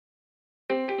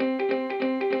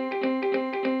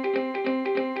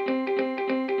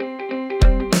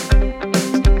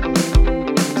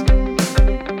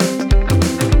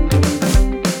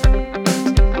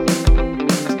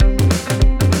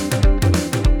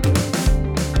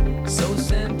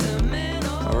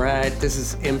right. This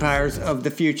is Empires of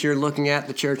the Future, looking at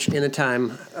the church in a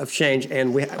time of change.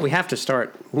 And we have to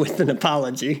start with an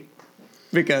apology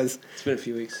because it's been a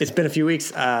few weeks. It's been a few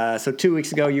weeks. So 2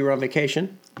 weeks ago, you were on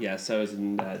vacation. Yes, I was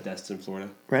in Destin,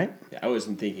 Florida. Right? Yeah, I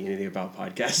wasn't thinking anything about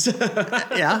podcasts.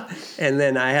 Yeah. And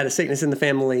then I had a sickness in the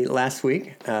family last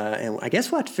week. And I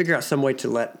guess we'll have to figure out some way to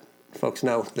let folks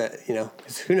know that,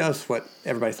 because who knows what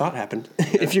everybody thought happened.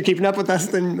 If you're keeping up with us,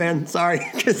 then, man, sorry,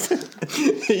 because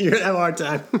you're going to have a hard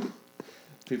time.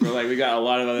 People are like, we got a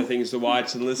lot of other things to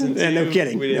watch and listen to. Yeah, no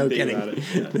kidding. We didn't No think kidding. about it.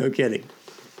 Yeah. No kidding.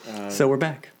 So we're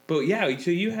back. But yeah, so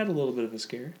you had a little bit of a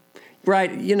scare.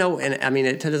 Right, and I mean,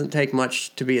 it doesn't take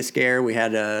much to be a scare. We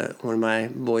had one of my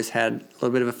boys had a little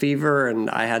bit of a fever, and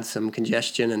I had some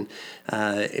congestion. And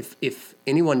if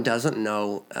anyone doesn't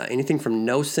know, anything from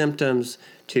no symptoms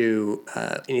to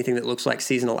anything that looks like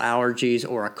seasonal allergies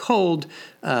or a cold,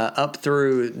 up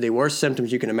through the worst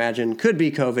symptoms you can imagine, could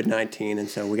be COVID-19. And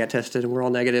so we got tested, and we're all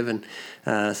negative, and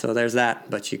so there's that.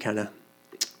 But you kind of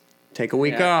take a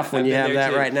week off when you have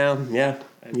that right now. Yeah.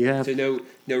 Yeah. So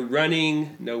no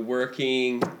running, no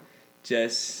working,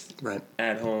 just right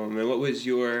at home. And what was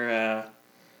your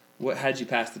how'd you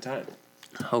pass the time?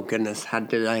 Oh goodness, how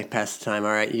did I pass the time?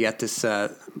 All right, you got this.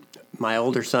 My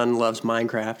older son loves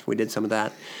Minecraft. We did some of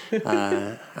that.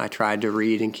 I tried to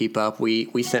read and keep up.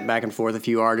 We sent back and forth a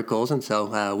few articles, and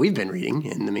so we've been reading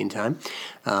in the meantime.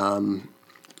 I'm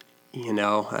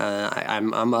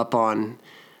up on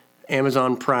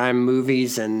Amazon Prime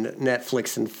movies and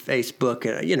Netflix and Facebook,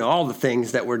 all the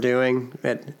things that we're doing.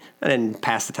 I didn't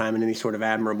pass the time in any sort of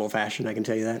admirable fashion, I can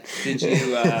tell you that.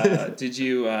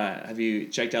 Have you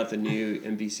checked out the new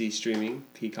NBC streaming,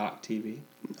 Peacock TV?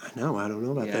 No, I don't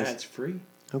know about this. Yeah, it's free.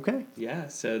 Okay. Yeah,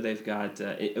 so they've got,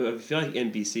 if you feel like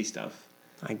NBC stuff.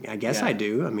 I guess I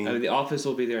do. I mean, The Office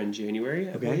will be there in January,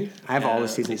 I believe. I have all the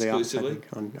seasons of The Office, exclusively.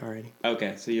 I think, on already.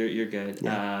 Okay, so you're good.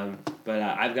 Yeah. But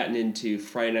I've gotten into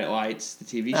Friday Night Lights, the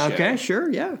TV show. Okay, sure,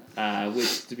 yeah.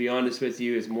 Which, to be honest with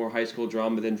you, is more high school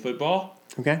drama than football.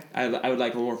 Okay. I would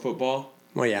like more football.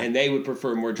 Well, yeah. And they would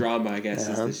prefer more drama, I guess,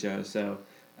 is the show. So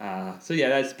yeah,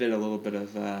 that's been a little bit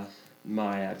of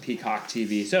my Peacock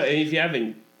TV. So if you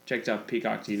haven't checked out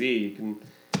Peacock TV, you can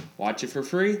watch it for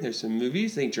free. There's some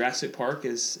movies. I think Jurassic Park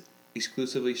is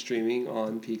exclusively streaming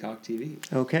on Peacock TV.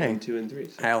 Okay. 1, 2, and 3.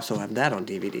 So. I also have that on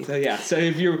DVD. So yeah, so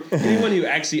if you're anyone who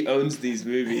actually owns these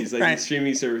movies, like right. these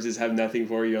streaming services have nothing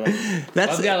for you. Like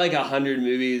I've got like 100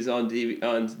 movies on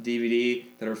DVD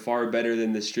that are far better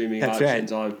than the streaming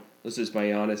options on. Let's just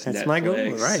be honest. That's Netflix. my goal,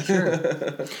 right? Sure.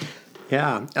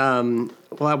 Yeah.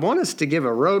 Well, I want us to give a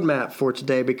roadmap for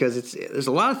today because there's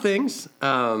a lot of things,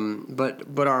 but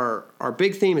our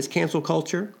big theme is cancel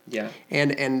culture. Yeah.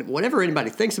 And whatever anybody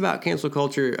thinks about cancel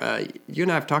culture, you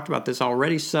and I have talked about this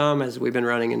already some as we've been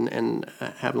running and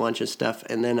have lunch and stuff.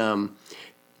 And then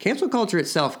cancel culture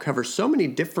itself covers so many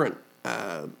different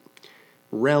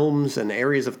realms and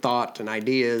areas of thought and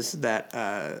ideas that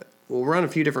we'll run a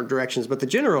few different directions. But the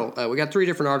general, we got 3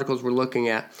 different articles we're looking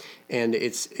at. And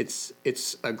it's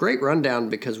a great rundown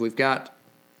because we've got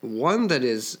one that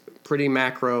is pretty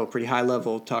macro, pretty high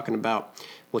level, talking about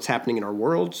what's happening in our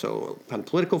world, so kind of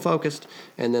political focused.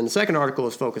 And then the second article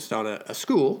is focused on a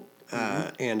school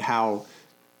and how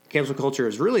cancel culture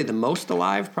is really the most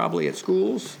alive probably at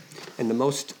schools and the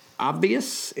most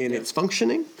obvious in its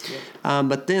functioning. Yeah.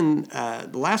 But then the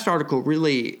last article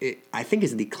really, I think,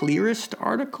 is the clearest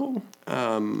article.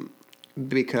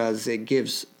 Because it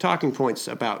gives talking points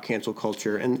about cancel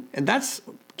culture. And that's,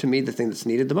 to me, the thing that's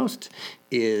needed the most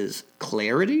is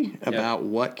clarity about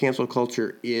what cancel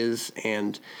culture is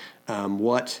and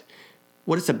what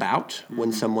it's about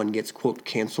when someone gets, quote,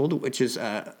 canceled, which is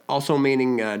also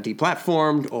meaning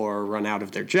deplatformed or run out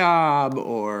of their job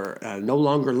or no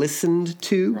longer listened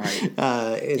to. Right.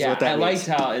 Is what that means. Liked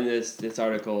how in this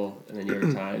article in the New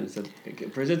York Times,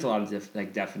 it presents a lot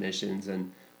of definitions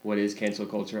and what is cancel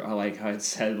culture. I like how it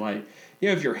said,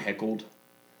 if you're heckled,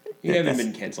 you haven't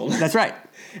been canceled. That's right.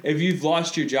 If you've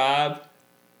lost your job,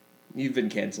 you've been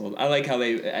canceled. I like how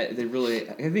they really,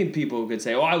 I think people could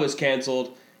say, I was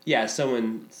canceled. Yeah,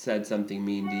 someone said something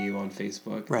mean to you on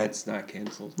Facebook. Right. That's not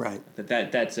canceled. Right. But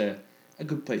that's a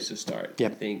good place to start, I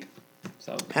think.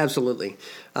 So. Absolutely.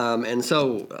 And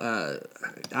so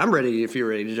I'm ready, if you're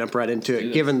ready, to jump right into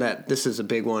it, given that this is a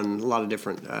big one, a lot of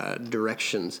different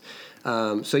directions.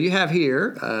 So you have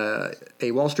here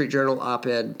a Wall Street Journal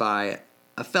op-ed by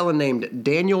a fella named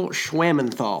Daniel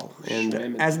Schwamenthal.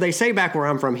 And as they say back where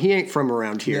I'm from, he ain't from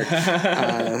around here.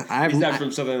 He's not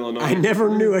from Southern Illinois. I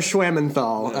never knew a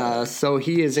Schwamenthal. So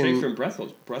he is Straight from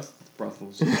Brussels. Right?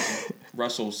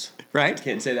 Right?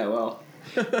 Can't say that well.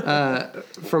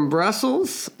 from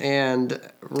Brussels and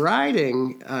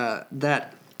writing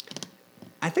that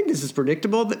I think this is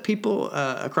predictable that people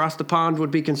across the pond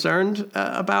would be concerned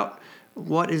about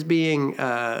what is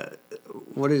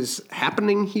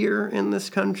happening here in this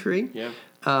country. Yeah.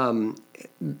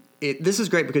 This is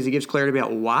great because he gives clarity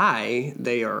about why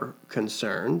they are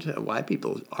concerned, why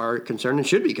people are concerned and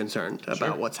should be concerned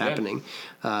about what's happening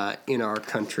in our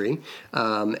country.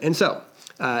 And so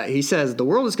he says the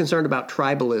world is concerned about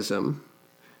tribalism,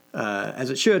 as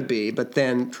it should be, but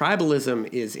then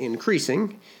tribalism is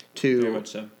increasing to Very much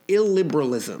so.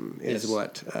 illiberalism is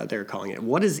what they're calling it.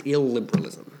 What is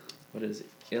illiberalism? What is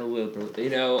illiberal?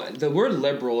 The word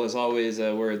liberal is always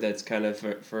a word that's kind of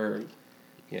for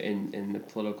in the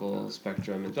political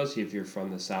spectrum, especially if you're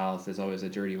from the South, is always a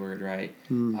dirty word, right?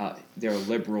 They're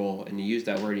liberal, and you use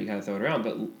that word and you kind of throw it around.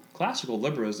 But classical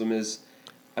liberalism is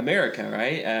America,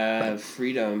 right?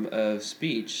 Freedom of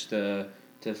speech, the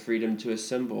freedom to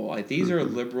assemble. Like these are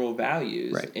liberal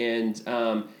values, right.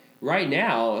 And right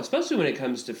now, especially when it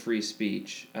comes to free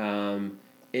speech, it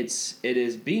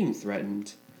is being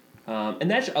threatened,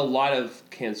 and that's a lot of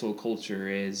cancel culture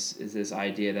is this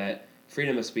idea that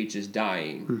freedom of speech is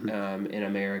dying in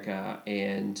America,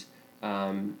 and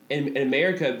in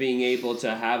America being able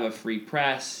to have a free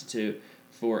press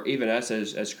for even us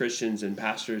as Christians and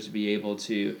pastors to be able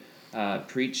to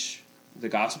preach the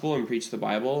gospel and preach the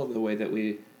Bible the way that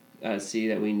we see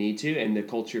that we need to, and the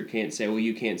culture can't say, well,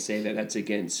 you can't say that that's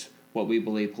against what we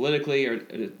believe politically or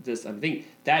this. I think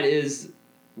that is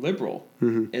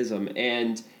liberalism,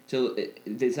 and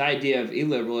this idea of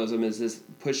illiberalism is this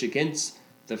push against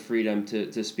the freedom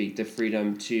to speak, the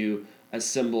freedom to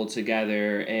assemble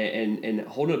together and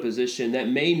hold a position that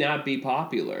may not be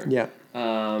popular. Yeah.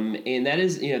 And that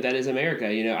is America.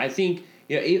 I think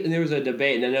there was a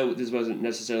debate, and I know this wasn't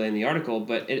necessarily in the article,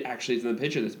 but it actually is in the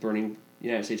picture that's burning the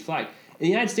United States flag. In the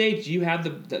United States, you have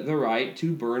the right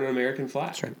to burn an American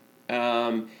flag. That's right.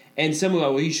 And some will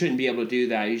go, well, you shouldn't be able to do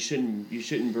that. You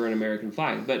shouldn't burn American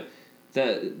flag. But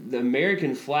the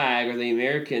American flag or the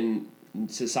American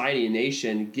society and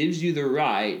nation gives you the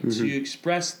right to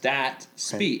express that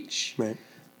speech. Right.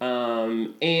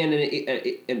 And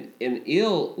an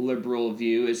illiberal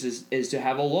view is to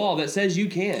have a law that says you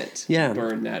can't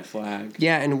burn that flag.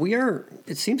 Yeah, and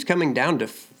it seems coming down to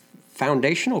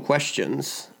foundational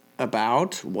questions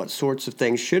about what sorts of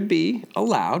things should be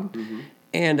allowed.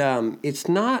 And it's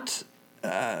not,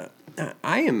 I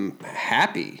am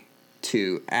happy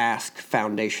to ask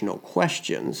foundational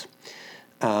questions.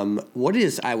 What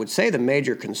is, I would say, the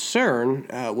major concern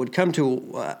would come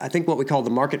to, I think, what we call the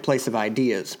marketplace of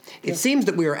ideas. It seems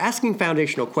that we are asking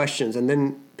foundational questions, and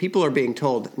then people are being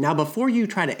told, now, before you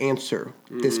try to answer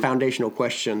this foundational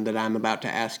question that I'm about to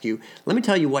ask you, let me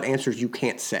tell you what answers you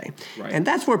can't say. Right. And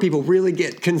that's where people really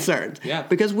get concerned. Yeah.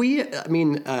 Because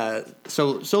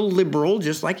so liberal,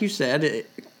 just like you said,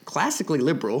 classically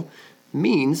liberal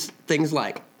means things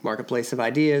like marketplace of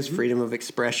ideas, freedom of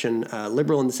expression,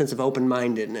 liberal in the sense of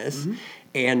open-mindedness.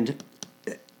 And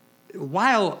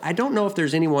while I don't know if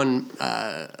there's anyone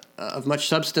of much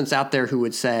substance out there who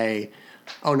would say,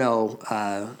 oh no,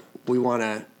 we want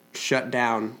to shut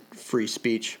down free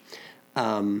speech,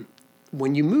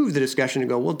 when you move the discussion and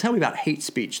go, well, tell me about hate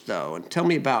speech, though, and tell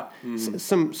me about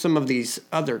some of these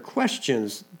other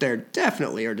questions, there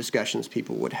definitely are discussions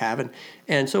people would have.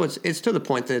 And so it's to the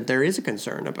point that there is a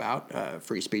concern about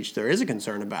free speech. There is a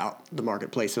concern about the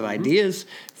marketplace of ideas,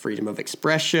 freedom of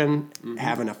expression,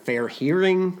 having a fair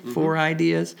hearing for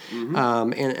ideas.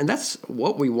 And that's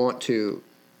what we want to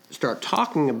start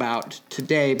talking about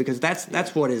today, because that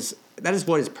is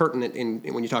what is pertinent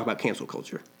when you talk about cancel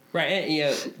culture. Right,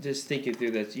 and just thinking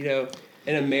through this,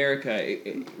 in America,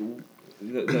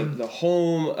 the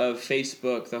home of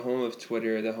Facebook, the home of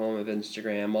Twitter, the home of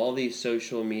Instagram, all these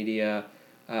social media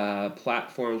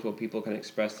platforms where people can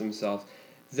express themselves,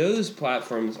 those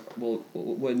platforms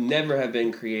would never have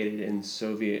been created in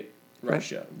Soviet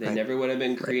Russia. They never would have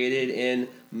been created in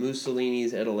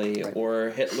Mussolini's Italy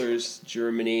or Hitler's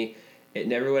Germany. It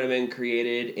never would have been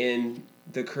created in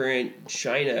the current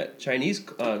Chinese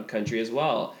country as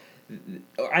well.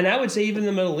 And I would say even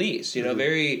the Middle East,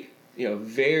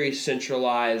 very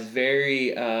centralized,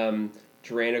 very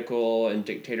tyrannical and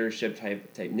dictatorship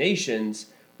type nations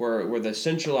where the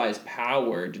centralized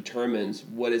power determines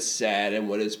what is said and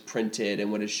what is printed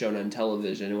and what is shown on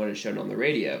television and what is shown on the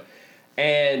radio.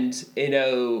 And,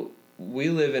 we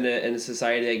live in a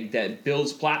society that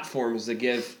builds platforms that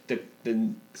give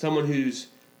someone who's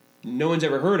no one's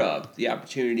ever heard of the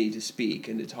opportunity to speak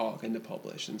and to talk and to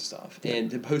publish and stuff and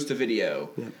to post a video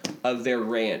of their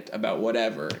rant about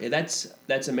whatever. And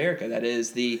that's America. That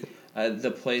is the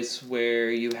the place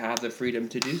where you have the freedom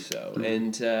to do so.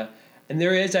 And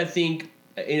there is, I think,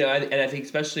 and I think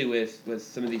especially with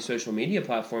some of these social media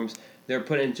platforms, they're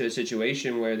put into a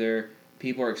situation where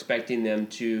people are expecting them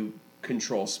to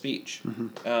control speech,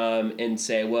 and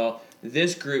say, well,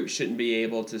 this group shouldn't be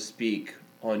able to speak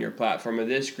on your platform, or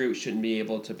this group shouldn't be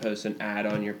able to post an ad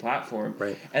on your platform.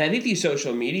 Right. And I think these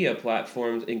social media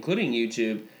platforms, including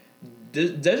YouTube,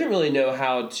 doesn't really know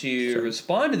how to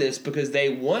respond to this, because they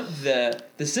want the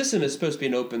system is supposed to be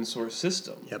an open source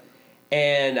system. Yep.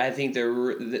 And I think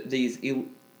these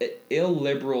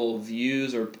illiberal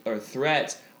views or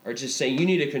threats are just saying you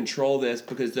need to control this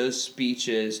because those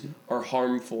speeches are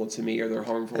harmful to me, or they're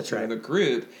harmful to another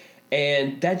group.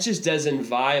 And that just doesn't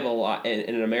vibe a lot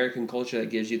in an American culture that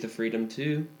gives you the freedom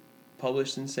to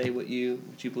publish and say what you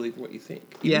believe, what you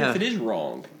think, even if it is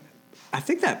wrong. I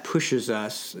think that pushes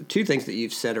us. Two things that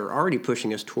you've said are already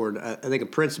pushing us toward, I think, a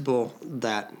principle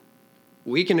that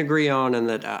we can agree on, and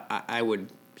that I would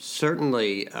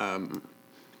certainly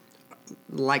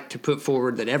like to put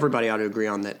forward that everybody ought to agree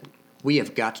on, that we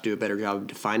have got to do a better job of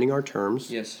defining our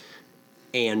terms. Yes.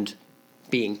 And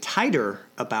being tighter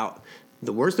about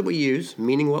the words that we use,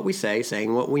 meaning what we say,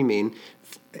 saying what we mean,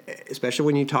 especially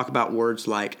when you talk about words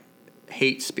like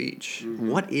hate speech. Mm-hmm.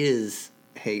 What is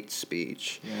hate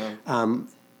speech? Yeah.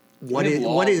 What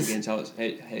is against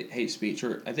hate speech?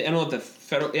 Or I don't know if the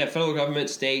federal government,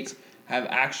 states have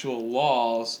actual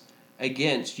laws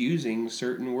against using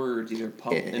certain words, either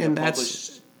in a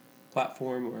published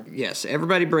platform or... Yes,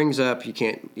 everybody brings up you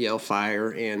can't yell fire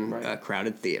in a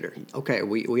crowded theater. Okay,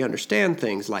 we understand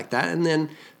things like that. And then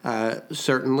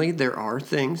certainly there are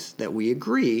things that we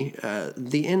agree.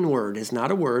 The N-word is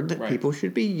not a word that people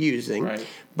should be using. Right.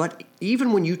 But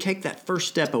even when you take that first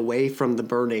step away from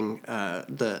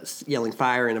the yelling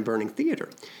fire in a burning theater,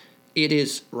 it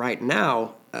is right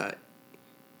now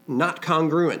not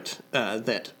congruent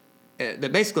that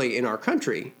basically in our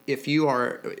country, if you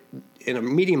are in a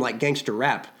medium like gangster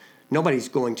rap, nobody's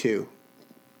going to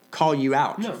call you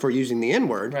out for using the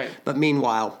N-word. Right. But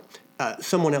meanwhile,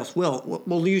 someone else will.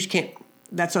 Well, you just can't.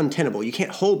 That's untenable. You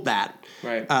can't hold that.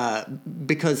 Right.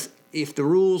 Because if the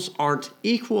rules aren't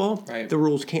equal, the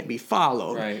rules can't be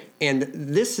followed. Right. And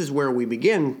this is where we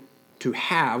begin to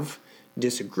have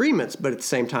disagreements. But at the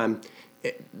same time,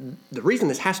 the reason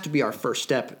this has to be our first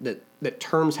step, that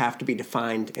terms have to be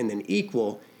defined and then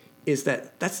equal, is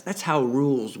that's how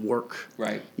rules work.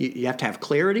 Right. You have to have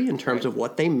clarity in terms of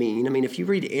what they mean. I mean, if you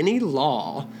read any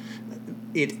law,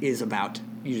 it is about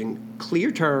using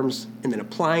clear terms and then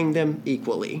applying them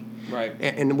equally. Right.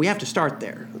 And we have to start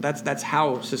there. That's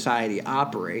how society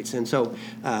operates. And so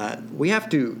we have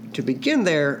to begin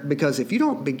there, because if you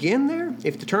don't begin there,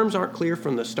 if the terms aren't clear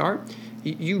from the start,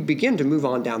 you begin to move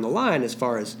on down the line as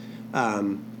far as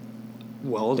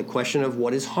the question of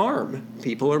what is harm.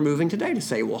 People are moving today to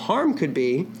say, well, harm could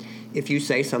be if you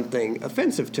say something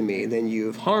offensive to me, then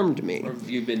you've harmed me. Or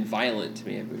you've been violent to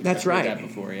me. That's right. I've heard that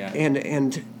before, yeah.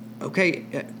 And okay,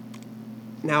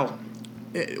 now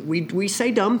we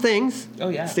say dumb things. Oh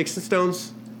yeah. Sticks and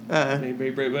stones. May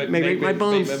break my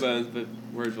bones. But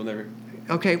words will never.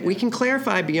 Okay, we can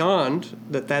clarify beyond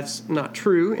that's not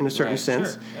true in a certain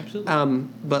sense. Sure, absolutely.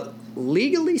 But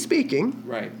legally speaking,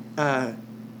 right.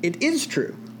 It is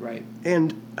true. Right.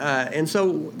 And so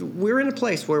we're in a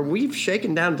place where we've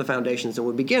shaken down the foundations, and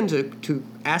we begin to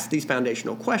ask these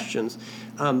foundational questions.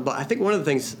 But I think one of the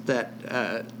things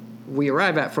that we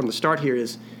arrive at from the start here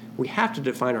is we have to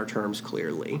define our terms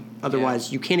clearly.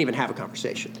 Otherwise, you can't even have a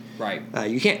conversation. Right.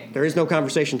 You can't. There is no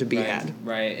conversation to be had.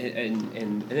 Right.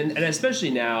 And especially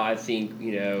now, I think,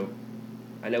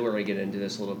 I know we're going to get into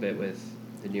this a little bit with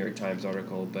the New York Times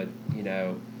article, but,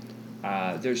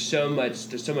 there's so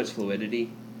much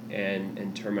fluidity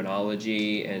and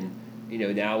terminology, and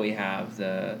now we have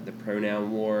the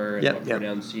pronoun war and what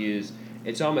pronouns to use.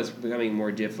 It's almost becoming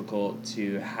more difficult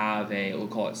to have we'll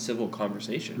call it civil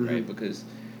conversation, right? Because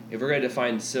if we're going to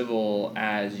define civil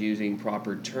as using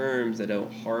proper terms that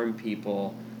don't harm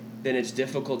people, then it's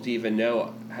difficult to even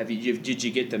know, did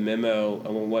you get the memo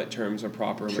on what terms are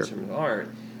proper and what terms aren't?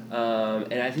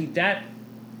 And I think that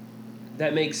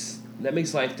makes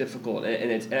life difficult,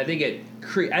 and I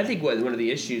think what one of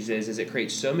the issues is it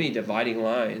creates so many dividing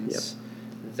lines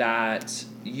that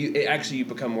you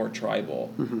become more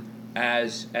tribal,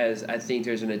 as I think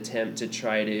there's an attempt to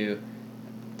try to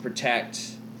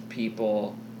protect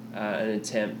people, an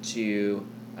attempt to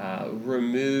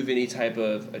remove any type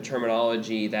of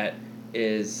terminology that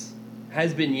has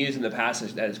been used in the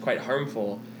past that is quite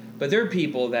harmful. But there are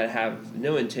people that have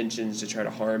no intentions to try to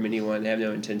harm anyone. They have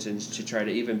no intentions to try to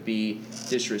even be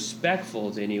disrespectful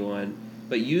to anyone.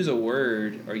 but use a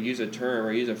word or use a term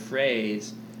or use a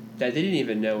phrase that they didn't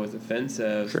even know was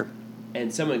offensive. Sure.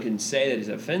 And someone can say that it's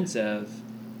offensive,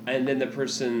 and then the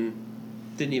person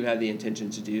didn't even have the intention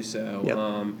to do so.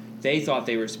 Yep. They thought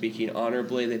they were speaking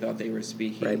honorably. They thought they were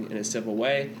speaking right. in a civil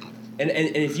way. And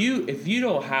if you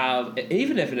don't have,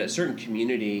 even if in a certain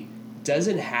community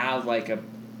doesn't have like a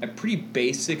pretty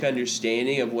basic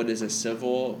understanding of what is a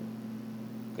civil,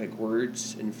 like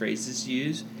words and phrases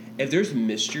used, if there's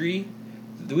mystery,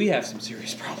 we have some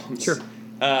serious problems. Sure.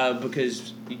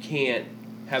 Because you can't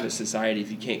have a society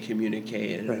if you can't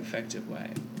communicate in an effective way.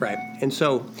 Right. And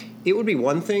so it would be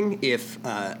one thing if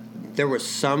there was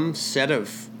some set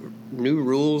of new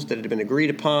rules that had been agreed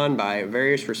upon by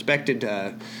various respected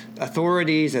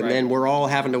authorities, and then we're all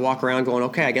having to walk around going,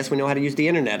 okay, I guess we know how to use the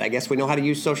internet. I guess we know how to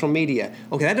use social media.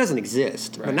 Okay, that doesn't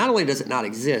exist. Right. But not only does it not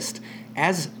exist,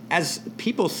 as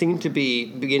people seem to be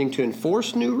beginning to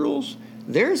enforce new rules,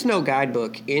 there's no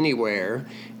guidebook anywhere,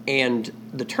 and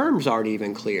the terms aren't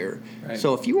even clear. Right.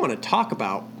 So if you want to talk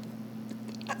about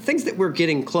things that we're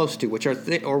getting close to, which are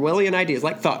Orwellian ideas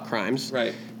like thought crimes,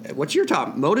 right? What you're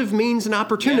talking, motive, means, and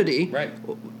opportunity. Yeah, right.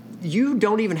 You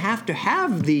don't even have to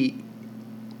have the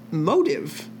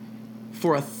motive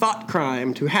for a thought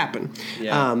crime to happen.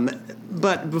 Yeah.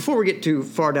 But before we get too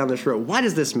far down this road, why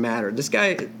does this matter? This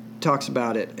guy talks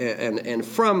about it, and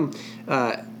from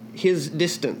his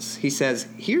distance, he says,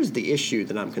 here's the issue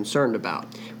that I'm concerned about.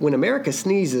 When America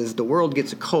sneezes, the world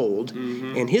gets a cold,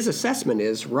 and his assessment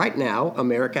is, right now,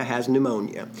 America has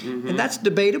pneumonia. And that's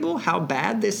debatable how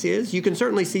bad this is. You can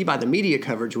certainly see by the media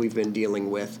coverage we've been dealing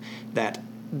with that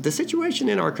the situation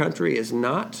in our country is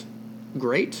not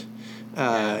great.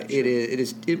 We're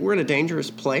in a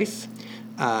dangerous place.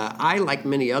 I, like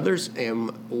many others,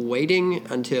 am waiting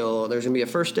until there's going to be a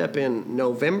first step in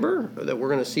November that we're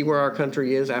going to see where our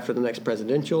country is after the next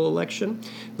presidential election.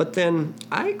 But then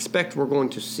I expect we're going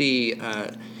to see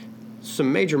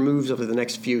some major moves over the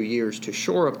next few years to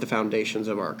shore up the foundations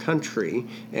of our country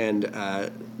and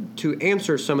to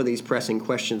answer some of these pressing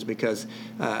questions, because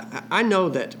I know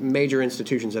that major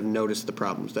institutions have noticed the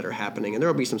problems that are happening, and there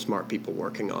will be some smart people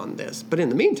working on this. But in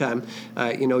the meantime,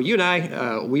 you and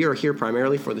I, we are here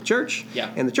primarily for the church,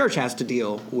 and the church has to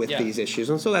deal with these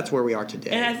issues, and so that's where we are today.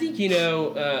 And I think,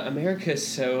 America is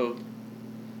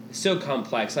so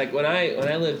complex. Like when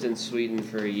I lived in Sweden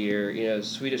for a year,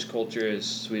 Swedish culture is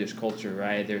Swedish culture,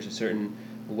 right? There's a certain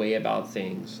way about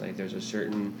things. Like there's a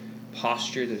certain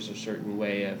posture, there's a certain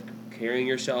way of carrying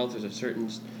yourself, there's a certain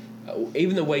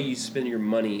even the way you spend your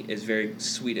money is very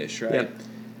Swedish, right? Yep.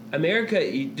 America,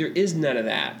 there is none of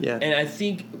that. Yeah. And I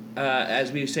think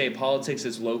as we say, politics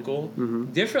is local.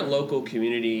 Different local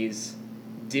communities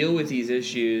deal with these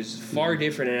issues far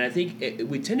different, and I think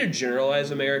we tend to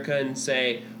generalize America and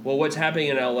say, well, what's happening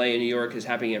in LA and New York is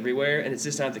happening everywhere, and it's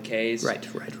just not the case. Right.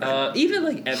 Even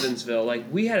like Evansville, like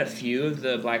we had a few of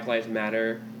the Black Lives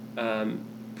Matter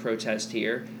protest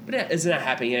here, but it's not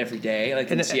happening every day,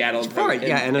 like in Seattle. As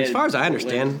far as I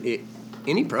understand,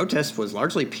 any protest was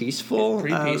largely peaceful.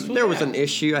 Pretty peaceful. There was an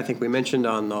issue, I think we mentioned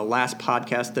on the last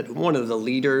podcast, that one of the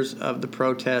leaders of the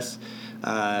protests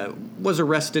was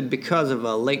arrested because of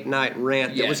a late night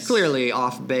rant that was clearly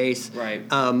off base. Right.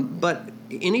 But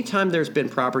anytime there's been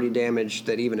property damage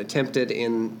that even attempted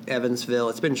in Evansville,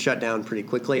 it's been shut down pretty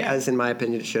quickly, as in my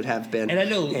opinion it should have been. And I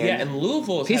know, and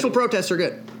Louisville... Peaceful protests are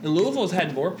good. And Louisville's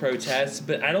had more protests,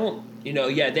 but I don't,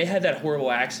 they had that horrible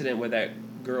accident where that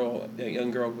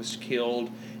young girl was killed,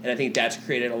 and I think that's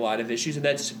created a lot of issues, and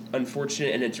that's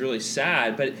unfortunate, and it's really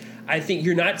sad, but I think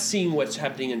you're not seeing what's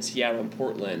happening in Seattle and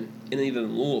Portland, and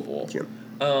even Louisville. Sure.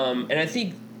 And I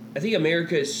think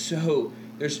America is so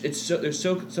there's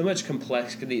so much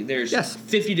complexity. There's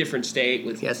 50 different states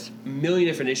with a million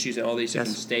different issues in all these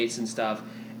different states and stuff.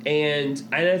 And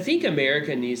I think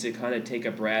America needs to kind of take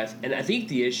a breath. And I think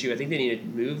they need to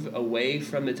move away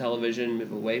from the television,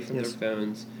 move away from their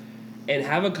phones, and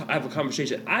have a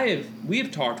conversation. We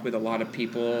have talked with a lot of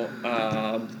people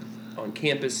on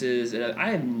campuses, and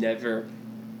I have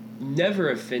never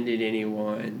offended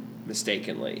anyone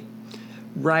mistakenly.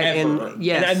 Right, ever. and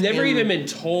yes, and I've never even been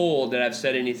told that I've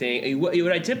said anything.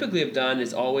 What I typically have done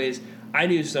is always, I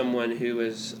knew someone who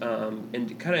was kind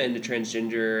of into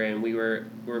transgender, and we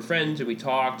were friends, and we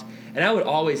talked, and I would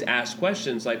always ask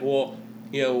questions like, well,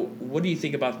 what do you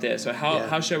think about this, or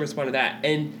how should I respond to that?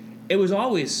 And it was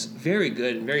always very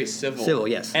good and very civil. Civil,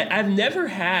 yes. And I've never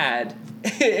had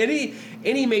any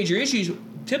major issues.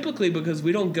 Typically because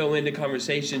we don't go into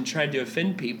conversation trying to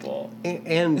offend people.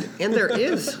 And there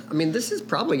is, this is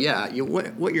probably,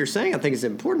 what you're saying I think is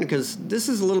important, because this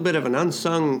is a little bit of an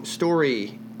unsung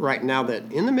story right now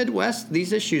that in the Midwest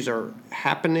these issues are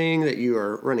happening, that you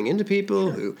are running into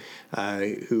people who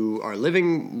are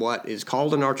living what is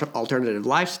called an alternative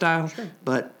lifestyle. Sure.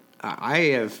 But I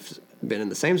have been in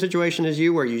the same situation as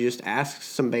you, where you just ask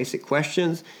some basic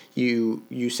questions.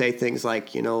 You say things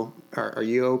like, are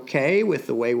you okay with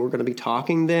the way we're going to be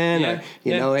talking then? Yeah. Or,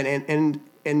 you know,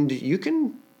 and you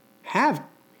can have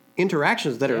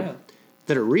interactions that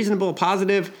are reasonable,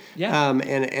 positive. Yeah.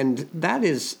 And that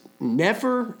is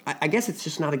never, I guess it's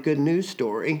just not a good news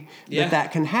story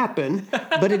that can happen,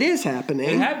 but it is happening.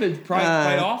 It happens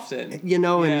quite often.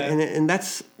 And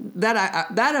that's,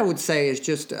 that I would say is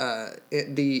just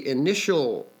the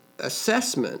initial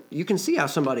assessment. You can see how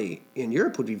somebody in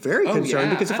Europe would be very concerned,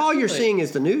 because if all you're seeing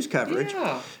is the news coverage,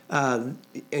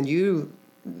 and you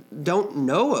don't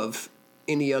know of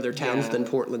any other towns than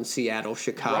Portland, Seattle,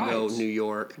 Chicago, New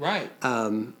York. Right.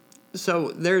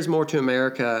 So there's more to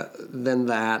America than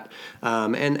that,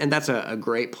 and that's a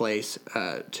great place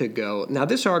to go. Now,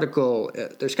 this article,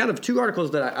 there's kind of two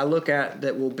articles that I look at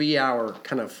that will be our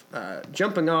kind of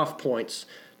jumping off points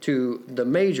to the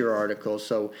major articles.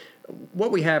 So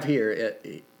what we have here,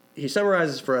 he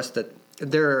summarizes for us that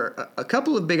there are a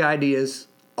couple of big ideas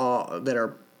that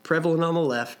are prevalent on the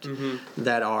left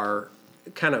that are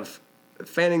kind of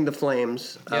fanning the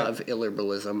flames of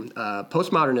illiberalism.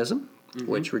 Postmodernism,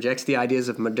 which rejects the ideas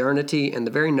of modernity and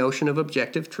the very notion of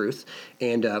objective truth.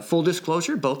 And full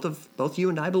disclosure, both you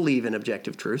and I believe in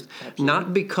objective truth,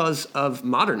 not because of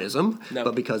modernism,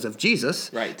 but because of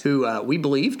Jesus, who we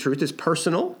believe truth is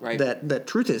personal, that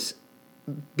truth is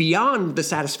beyond the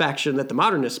satisfaction that the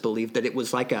modernists believed, that it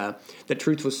was like that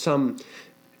truth was some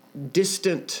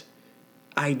distant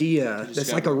idea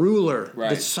that's like a ruler,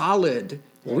 that's solid.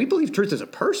 Well, we believe truth is a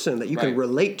person, that you can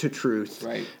relate to truth.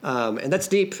 Right. And that's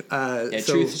deep.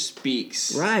 Truth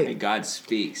speaks. Right. And God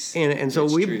speaks. And so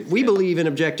we believe in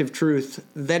objective truth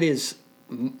that is,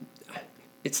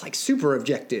 it's like super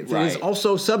objective. It is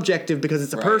also subjective because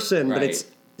it's a person, but it's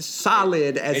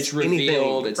solid as it's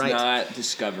revealed, anything. It's not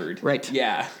discovered. Right.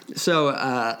 Yeah. So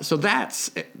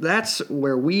that's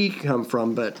where we come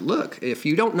from. But look, if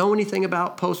you don't know anything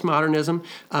about postmodernism,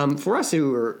 for us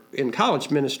who are in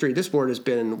college ministry, this word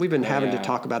we've been having to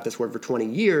talk about this word for 20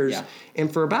 years. Yeah.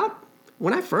 And for about,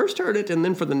 when I first heard it, and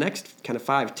then for the next kind of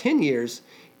 5-10 years,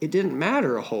 it didn't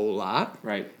matter a whole lot,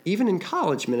 even in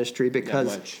college ministry,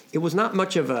 because it was not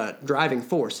much of a driving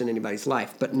force in anybody's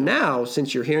life. But now,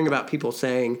 since you're hearing about people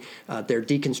saying they're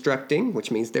deconstructing,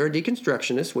 which means they're a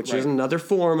deconstructionist, which is another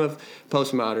form of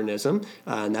postmodernism,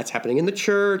 and that's happening in the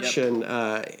church,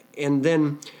 and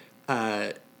then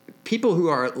people who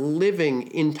are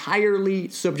living entirely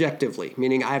subjectively,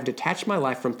 meaning I have detached my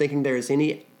life from thinking there is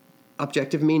any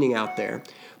objective meaning out there.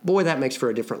 Boy, that makes for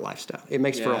a different lifestyle. It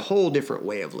makes for a whole different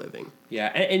way of living. Yeah,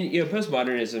 and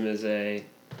postmodernism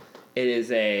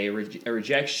is a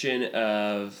rejection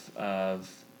of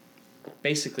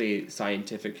basically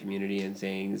scientific community and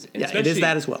things. And it is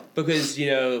that as well. Because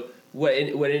what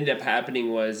ended up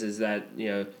happening is that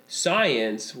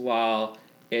science, while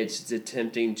it's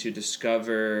attempting to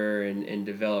discover and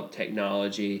develop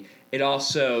technology, it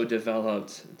also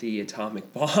developed the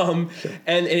atomic bomb,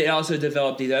 and it also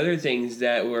developed these other things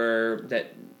that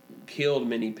killed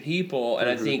many people. And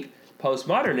I think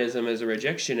postmodernism is a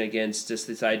rejection against just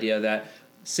this idea that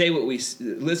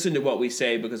listen to what we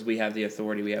say because we have the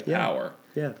authority, we have power.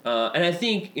 Yeah. And I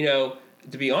think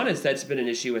to be honest, that's been an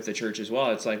issue with the church as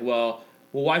well. It's like, well,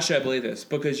 why should I believe this?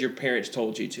 Because your parents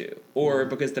told you to, or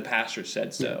because the pastor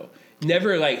said so.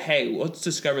 Never like, hey, let's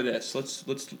discover this. Let's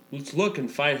look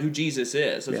and find who Jesus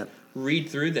is. Let's read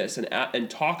through this and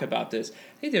talk about this.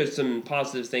 I think there's some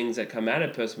positive things that come out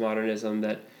of postmodernism,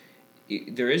 that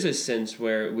there is a sense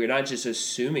where we're not just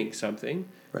assuming something.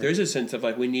 Right. There's a sense of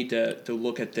like we need to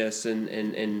look at this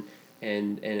and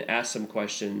ask some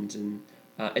questions, and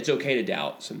it's okay to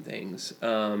doubt some things.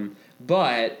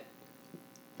 But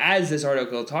as this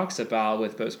article talks about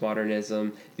with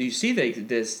postmodernism, you see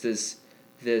this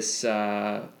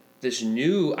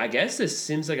new, I guess this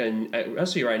seems like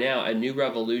especially right now, a new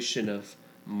revolution of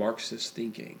Marxist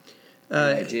thinking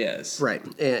ideas. Right.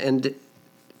 And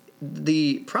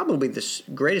probably the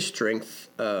greatest strength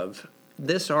of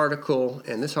this article,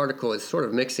 and this article is sort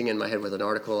of mixing in my head with an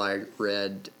article I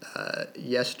read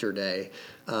yesterday,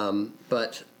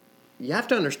 but you have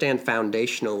to understand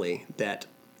foundationally that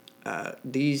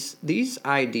these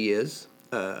ideas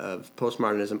of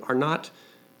postmodernism are not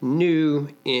new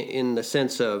in the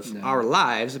sense of our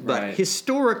lives, but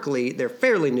historically they're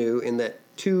fairly new in that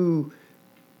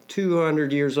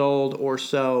 200 years old or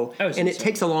so, and it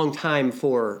takes a long time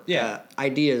for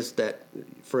ideas that,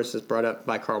 for instance, brought up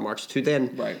by Karl Marx to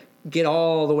then get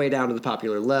all the way down to the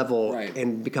popular level Right.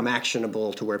 and become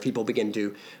actionable to where people begin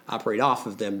to operate off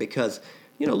of them. Because,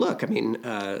 look, I mean,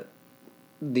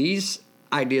 these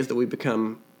ideas that we've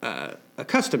become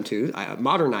accustomed to,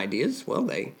 modern ideas, well,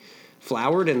 they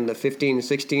flowered in the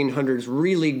 1600s,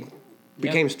 really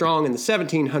became strong in the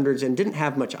 1700s, and didn't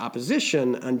have much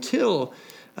opposition until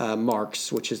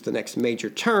Marx, which is the next major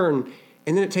turn.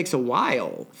 And then it takes a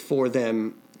while for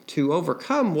them to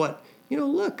overcome what,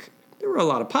 look, there were a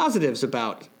lot of positives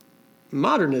about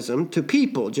modernism to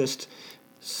people, just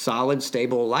solid,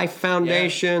 stable life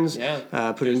foundations,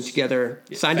 putting together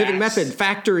scientific method,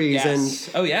 factories,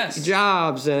 and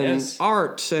jobs, and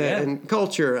art, and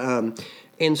culture.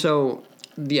 And so,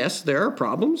 yes, there are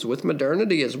problems with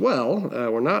modernity as well.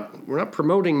 We're not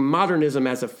promoting modernism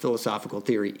as a philosophical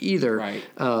theory either. Right.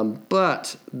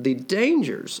 But the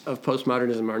dangers of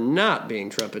postmodernism are not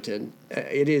being trumpeted.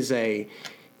 It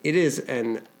is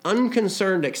an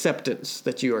unconcerned acceptance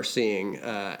that you are seeing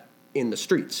in the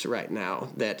streets right now,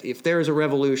 that if there is a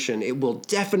revolution, it will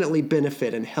definitely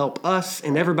benefit and help us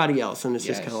and everybody else. And it's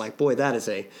just kind of like, boy, that is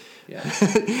a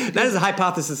that is a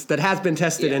hypothesis that has been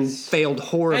tested and failed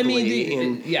horribly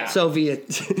in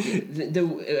Soviet.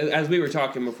 As we were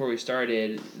talking before we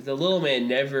started, the little man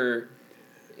never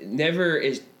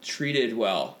is treated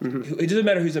well. It doesn't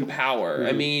matter who's in power.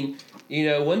 I mean,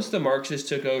 once the Marxists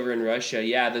took over in Russia,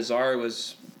 the Tsar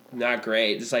was not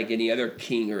great, just like any other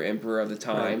king or emperor of the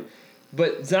time. Right.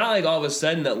 But it's not like all of a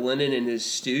sudden that Lenin and his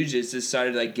stooges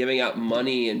decided like giving out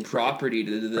money and property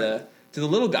to the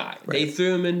little guy. Right. They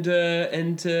threw him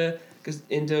into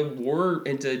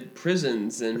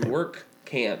prisons and work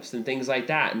camps and things like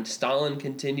that. And Stalin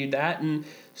continued that, and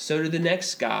so did the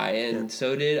next guy, and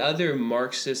so did other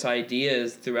Marxist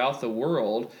ideas throughout the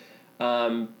world.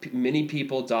 Many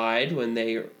people died when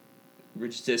they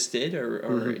resisted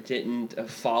or didn't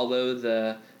follow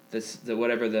the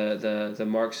whatever the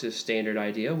Marxist standard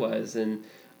idea was, and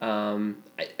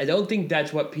I don't think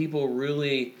that's what people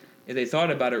really, if they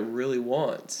thought about it, really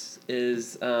wants,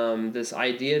 is this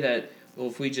idea that, well,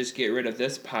 if we just get rid of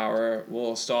this power, we'll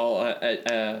install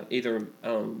either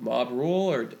mob rule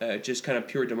or just kind of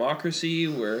pure democracy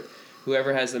where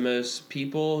whoever has the most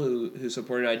people who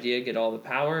support an idea get all the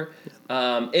power.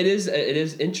 It is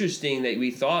interesting that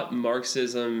we thought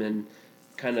Marxism and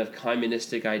kind of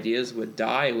communistic ideas would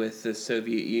die with the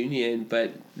Soviet Union,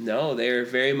 but no, they're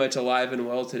very much alive and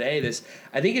well today.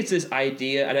 I think it's this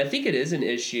idea, and I think it is an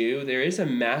issue. There is a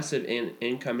massive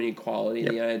income inequality in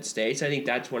the United States. I think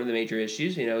that's one of the major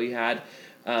issues. You had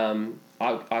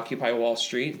Occupy Wall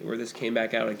Street, where this came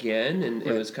back out again, and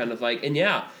it was kind of like, and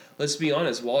let's be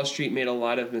honest, Wall Street made a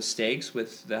lot of mistakes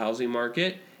with the housing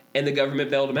market, and the government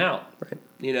bailed them out. Right.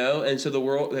 And so the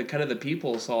world, kind of the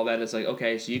people saw that as like,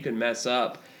 okay, so you can mess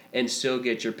up and still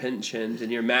get your pensions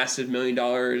and your massive $1 million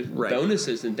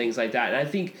bonuses and things like that. And I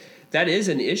think that is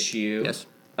an issue. Yes.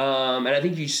 And I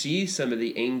think you see some of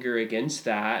the anger against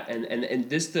that, and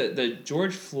this the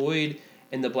George Floyd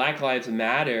and the Black Lives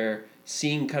Matter,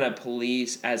 seeing kind of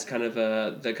police as kind of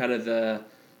the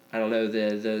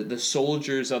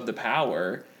soldiers of the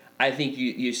power. I think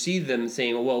you see them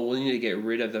saying, well, we need to get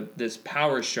rid of this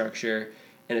power structure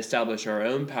and establish our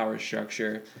own power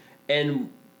structure. And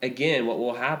again, what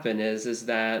will happen is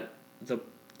that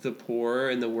the poor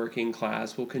and the working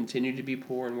class will continue to be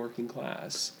poor and working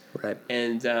class. Right.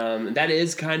 And that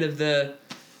is kind of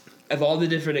of all the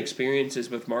different experiences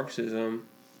with Marxism,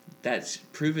 that's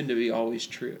proven to be always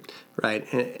true. Right.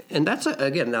 And that's,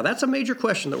 that's a major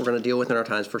question that we're going to deal with in our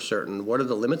times for certain. What are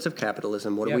the limits of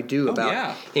capitalism? What do we do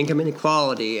about income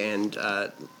inequality and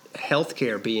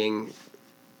healthcare being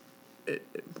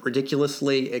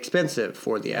ridiculously expensive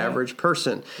for the average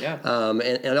person? Yeah.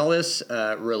 And all this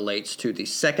relates to the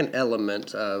second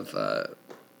element of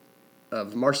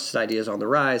Marxist ideas on the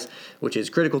rise, which is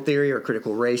critical theory or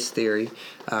critical race theory,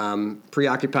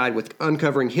 preoccupied with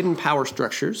uncovering hidden power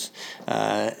structures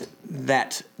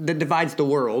that divides the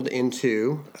world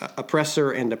into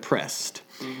oppressor and oppressed.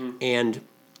 And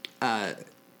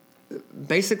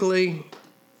basically,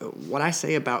 what I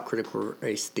say about critical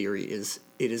race theory is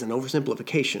it is an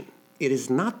oversimplification. It is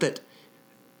not that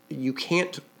you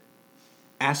can't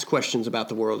ask questions about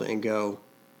the world and go,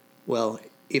 well,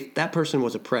 if that person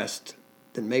was oppressed,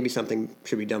 then maybe something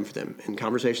should be done for them. And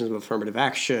conversations of affirmative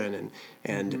action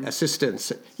and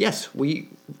assistance, yes,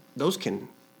 those can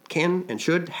and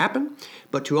should happen.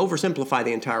 But to oversimplify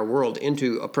the entire world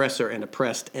into oppressor and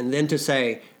oppressed, and then to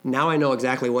say, now I know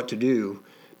exactly what to do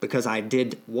because I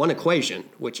did one equation,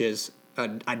 which is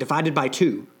I divided by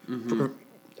 2,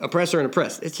 oppressor and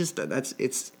oppressed. It's just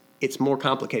it's more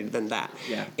complicated than that.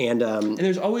 Yeah. And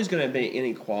there's always going to be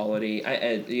inequality.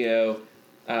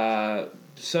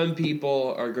 Some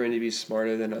people are going to be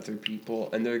smarter than other people,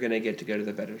 and they're going to get to go to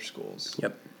the better schools.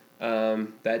 Yep.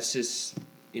 That's just,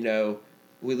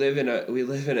 we live in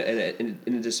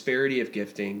a disparity of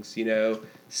giftings.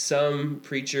 Some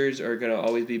preachers are going to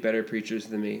always be better preachers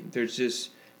than me.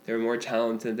 They're more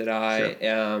talented than I.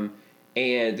 Sure.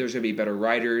 And there's going to be better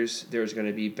writers. There's going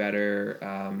to be better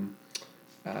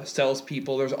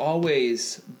salespeople. There's people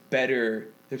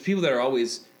that are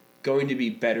always going to be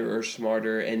better or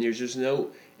smarter, and there's just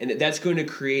and that's going to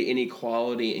create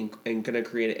inequality and going to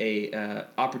create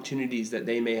opportunities that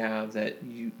they may have that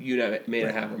you may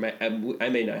not have, or I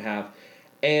may not have,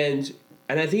 and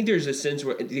I think there's a sense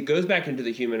where it goes back into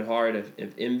the human heart of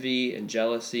envy and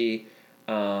jealousy,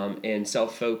 and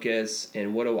self-focus,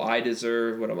 and what do I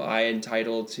deserve? What am I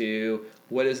entitled to?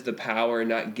 What is the power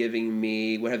not giving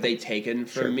me? What have they taken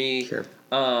from me? Sure.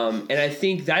 And I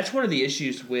think that's one of the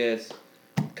issues with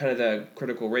kind of the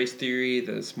critical race theory,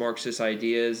 those Marxist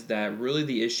ideas, that really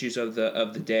the issues of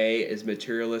the day is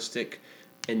materialistic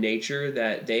in nature,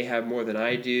 that they have more than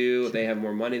I do, they have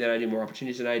more money than I do, more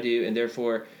opportunities than I do, and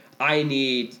therefore I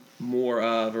need more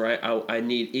of, or I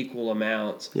need equal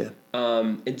amounts. Yeah.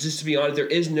 And just to be honest, there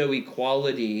is no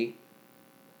equality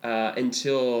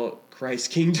until Christ's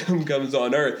kingdom comes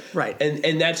on earth. Right.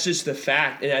 And that's just the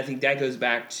fact. And I think that goes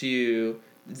back to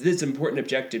this important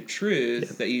objective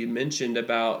truth that you mentioned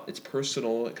about it's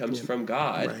personal, it comes from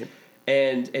God. Right.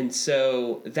 And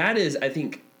so that is, I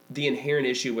think, the inherent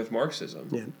issue with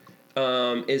Marxism.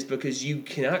 Yeah. Is because you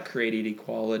cannot create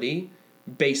inequality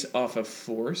based off of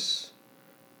force.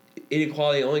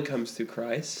 Inequality only comes through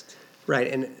Christ. Right.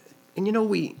 And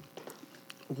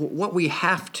what we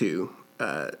have to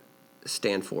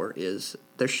stand for is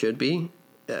there should be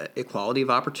equality of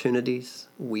opportunities.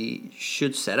 We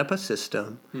should set up a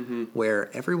system where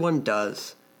everyone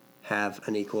does have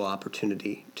an equal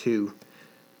opportunity to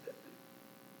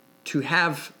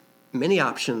have many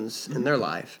options in their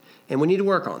life, and we need to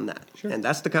work on that. Sure. And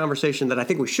that's the conversation that I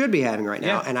think we should be having right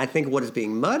now. Yeah. And I think what is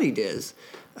being muddied is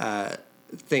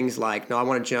things like, no, I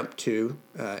want to jump to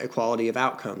equality of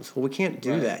outcomes. Well, we can't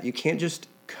do that. You can't just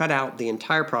cut out the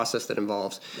entire process that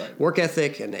involves work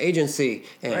ethic and agency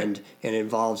and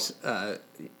involves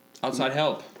outside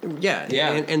help. Yeah.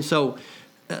 And so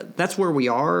that's where we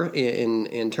are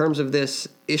in terms of this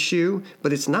issue,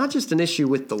 but it's not just an issue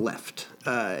with the left.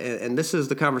 And this is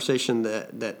the conversation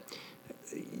that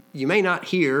you may not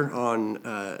hear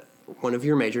on one of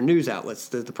your major news outlets.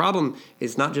 The problem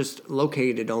is not just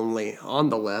located only on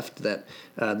the left, that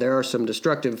there are some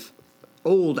destructive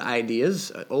old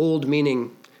ideas, old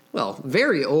meaning, well,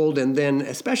 very old, and then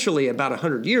especially about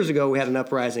 100 years ago, we had an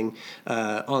uprising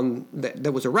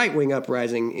that was a right-wing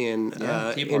uprising in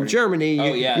Germany.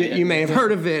 You may have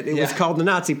heard of it. It was called the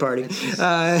Nazi Party.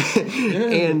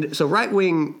 And so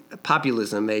right-wing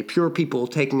populism, a pure people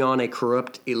taking on a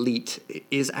corrupt elite,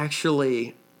 is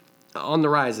actually on the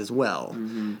rise as well,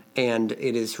 and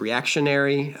it is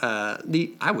reactionary.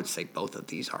 I would say both of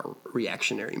these are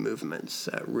reactionary movements.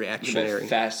 Reactionary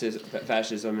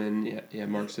fascism and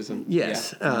Marxism.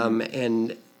 Yes,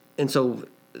 and so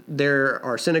there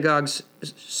are synagogue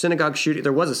shooting.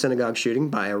 There was a synagogue shooting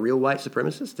by a real white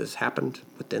supremacist. This happened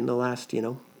within the last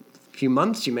few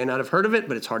months. You may not have heard of it,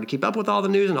 but it's hard to keep up with all the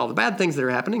news and all the bad things that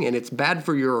are happening, and it's bad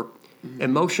for your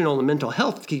emotional and mental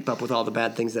health to keep up with all the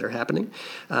bad things that are happening.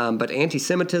 But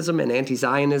anti-Semitism and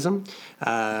anti-Zionism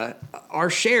are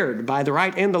shared by the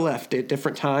right and the left at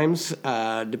different times,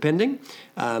 depending.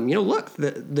 Look,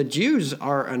 the Jews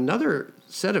are another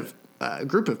set of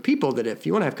group of people that if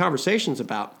you want to have conversations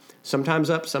about,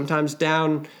 sometimes up, sometimes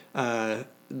down,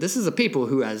 this is a people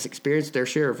who has experienced their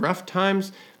share of rough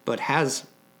times, but has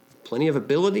plenty of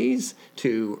abilities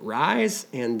to rise,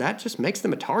 and that just makes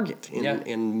them a target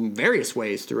in various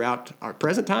ways throughout our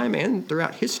present time and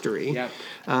throughout history. Yeah.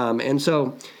 And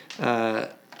so I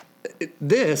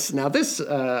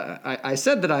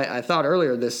said that I thought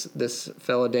earlier this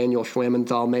fellow Daniel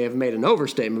Schwamenthal may have made an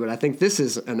overstatement, but I think this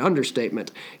is an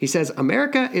understatement. He says,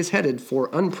 America is headed for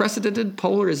unprecedented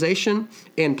polarization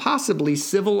and possibly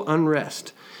civil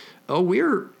unrest. Oh,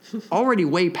 we're already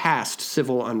way past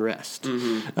civil unrest.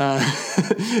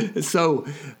 So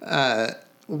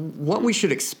what we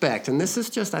should expect, and this is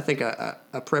just, I think, a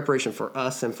preparation for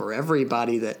us and for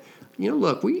everybody that,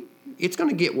 look, it's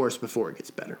going to get worse before it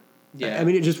gets better. Yeah. I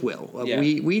mean, it just will. Yeah.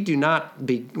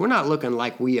 We're not looking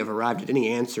like we have arrived at any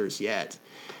answers yet.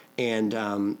 And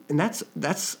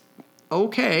that's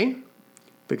okay,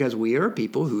 because we are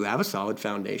people who have a solid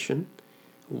foundation.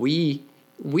 We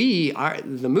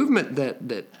the movement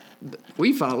that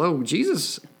we follow,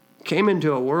 Jesus came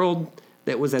into a world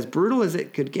that was as brutal as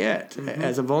it could get,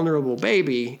 as a vulnerable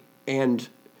baby, and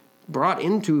brought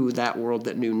into that world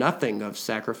that knew nothing of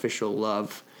sacrificial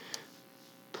love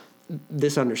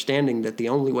this understanding that the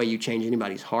only way you change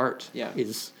anybody's heart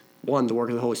is, one, the work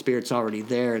of the Holy Spirit's already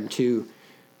there, and two,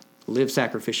 live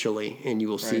sacrificially, and you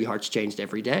will see hearts changed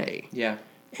every day. Yeah.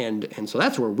 And so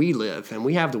that's where we live, and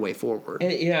we have the way forward.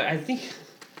 And, I think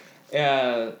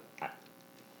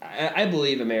I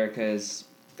believe America is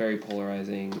very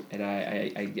polarizing,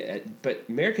 and but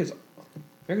America's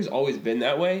always been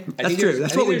that way. That's true.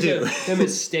 That's what we do. The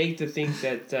mistake to think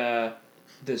that the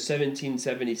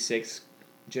 1776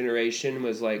 generation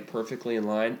was like perfectly in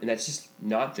line, and that's just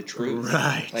not the truth,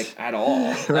 right? Like at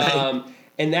all. Right.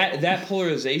 And that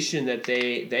polarization that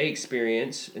they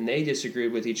experienced, and they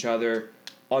disagreed with each other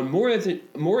on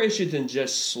more issues than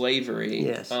just slavery.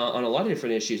 Yes. On a lot of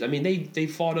different issues. I mean, they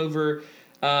fought over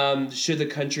should the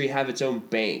country have its own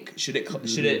bank? Should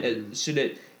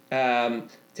it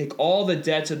take all the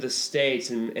debts of the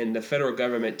states and the federal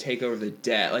government take over the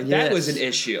debt? Like that was an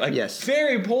issue. Like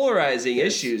very polarizing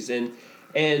issues.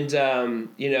 And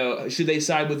should they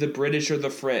side with the British or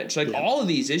the French? Like all of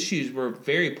these issues were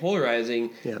very polarizing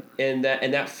in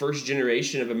that first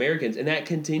generation of Americans, and that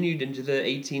continued into the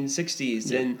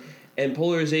 1860s, and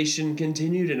polarization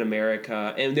continued in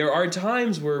America. And there are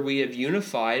times where we have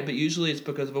unified, but usually it's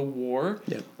because of a war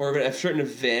or a certain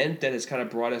event that has kind of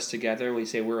brought us together, and we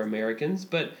say we're Americans.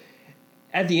 But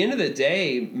at the end of the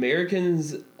day,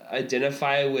 Americans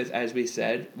identify with, as we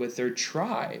said, with their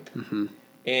tribe. Mm-hmm.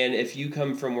 And if you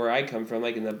come from where I come from,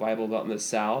 like in the Bible Belt in the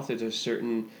South, there's a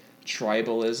certain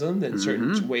tribalism and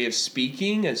certain way of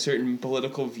speaking and certain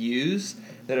political views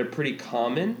that are pretty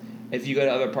common. If you go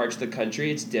to other parts of the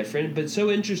country, it's different. But it's so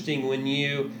interesting when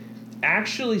you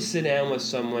actually sit down with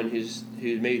someone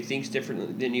who maybe thinks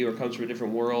differently than you or comes from a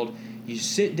different world. You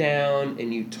sit down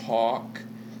and you talk.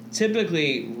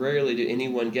 Typically, rarely do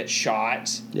anyone get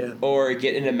shot or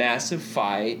get in a massive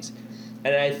fight.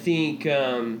 And I think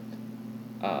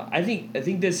I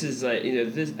think this is I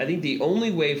think the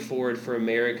only way forward for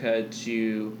America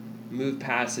to move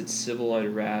past its civil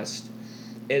unrest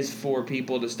is for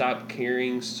people to stop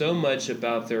caring so much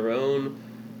about their own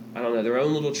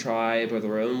little tribe or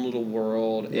their own little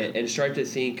world, and start to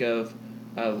think of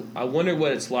I wonder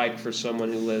what it's like for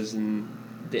someone who lives in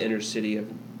the inner city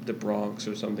of the Bronx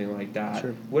or something like that.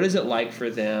 Sure. What is it like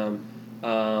for them?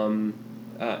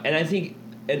 And I think,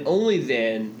 and only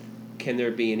then can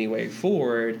there be any way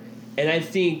forward. And I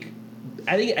think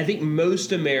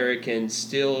most Americans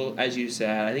still, as you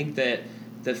said, I think that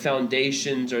the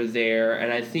foundations are there,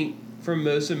 and I think for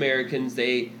most Americans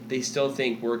they still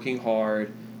think working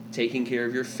hard, taking care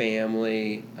of your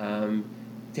family,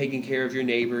 taking care of your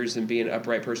neighbors, and being an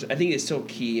upright person, I think is still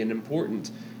key and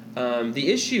important.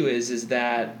 The issue is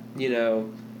that, are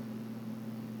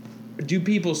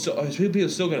people still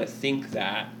going to think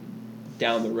that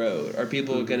down the road? Are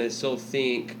people going to still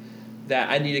think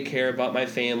that I need to care about my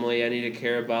family, I need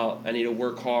to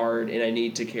work hard, and I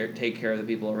need to take care of the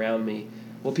people around me?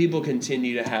 Will people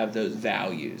continue to have those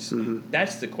values? Mm-hmm.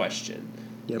 That's the question.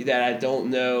 Yep. That I don't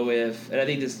know if, and I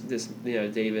think this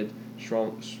David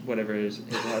Strong, whatever his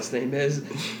last name is,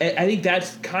 I think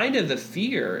that's kind of the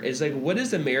fear, is like, what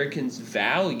does Americans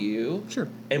value? Sure.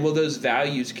 And will those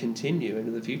values continue into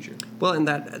the future? Well, and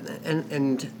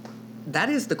that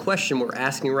is the question we're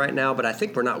asking right now, but I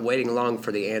think we're not waiting long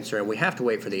for the answer, and we have to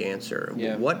wait for the answer.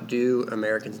 Yeah. What do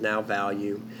Americans now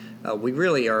value? We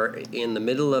really are in the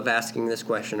middle of asking this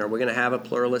question. Are we going to have a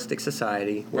pluralistic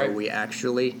society where we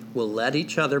actually will let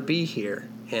each other be here?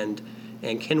 And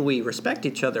can we respect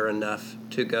each other enough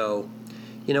to go,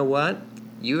 you know what?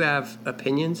 You have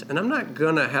opinions, and I'm not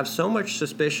going to have so much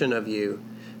suspicion of you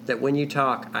that when you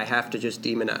talk, I have to just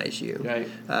demonize you. Right.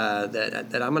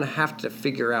 That I'm going to have to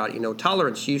figure out,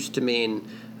 tolerance used to mean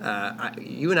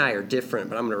you and I are different,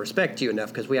 but I'm going to respect you enough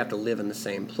because we have to live in the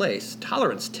same place.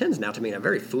 Tolerance tends now to mean a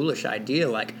very foolish idea,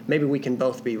 like maybe we can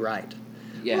both be right.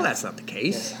 Yeah. Well, that's not the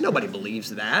case. Yeah. Nobody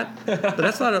believes that. But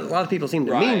that's what a lot of people seem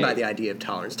to mean by the idea of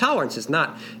tolerance. Tolerance is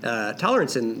not,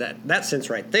 tolerance in that sense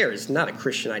right there is not a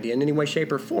Christian idea in any way,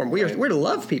 shape, or form. We're to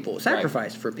love people,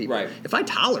 sacrifice for people. Right. If I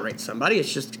tolerate somebody,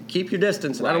 it's just keep your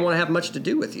distance, and I don't want to have much to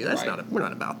do with you. That's we're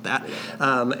not about that.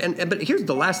 But here's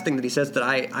the last thing that he says that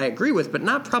I agree with, but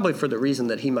not probably for the reason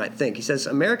that he might think. He says,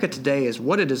 America today is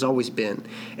what it has always been,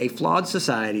 a flawed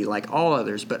society like all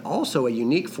others, but also a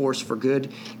unique force for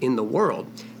good in the world.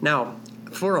 Now,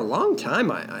 for a long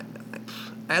time, I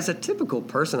as a typical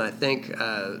person, I think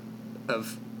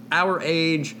of our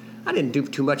age, I didn't do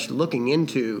too much looking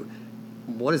into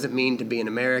what does it mean to be an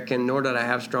American, nor did I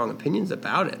have strong opinions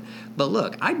about it. But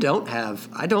look, I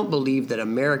don't believe that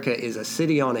America is a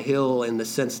city on a hill in the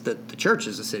sense that the church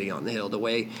is a city on the hill, the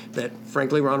way that,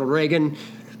 frankly, Ronald Reagan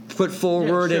put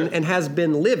forward and has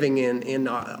been living in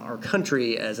our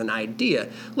country as an idea.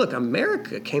 Look,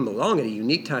 America came along at a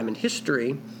unique time in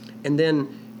history and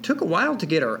then took a while to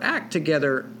get our act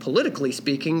together, politically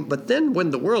speaking, but then when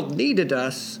the world needed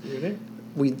us,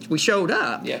 we showed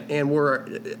up, and we're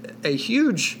a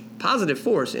huge positive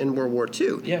force in World War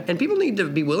II. Yeah. And people need to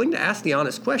be willing to ask the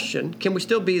honest question, can we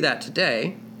still be that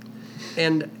today?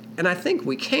 And I think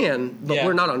we can, but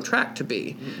we're not on track to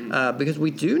be, because we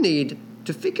do need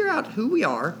to figure out who we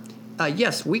are.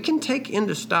 Yes, we can take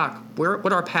into stock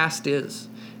what our past is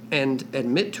and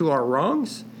admit to our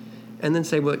wrongs, and then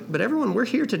say, but everyone, we're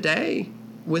here today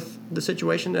with the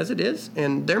situation as it is,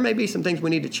 and there may be some things we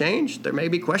need to change. There may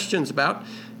be questions about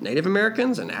Native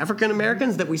Americans and African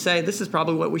Americans that we say, this is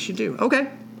probably what we should do. Okay.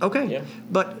 Yeah.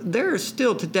 But there is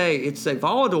still today, it's a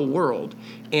volatile world,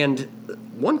 and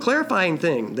one clarifying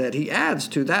thing that he adds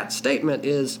to that statement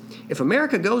is, if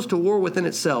America goes to war within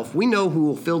itself, we know who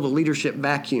will fill the leadership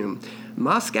vacuum.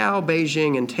 Moscow,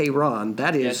 Beijing, and Tehran,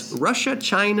 that is Russia,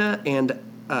 China, and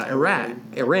Iran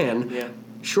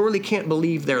surely can't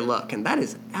believe their luck, and that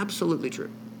is absolutely true.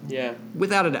 Yeah.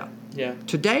 Without a doubt. Yeah.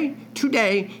 Today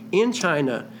in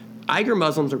China, Uyghur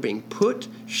Muslims are being put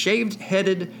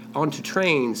shaved-headed onto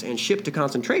trains and shipped to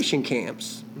concentration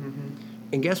camps. Mm-hmm.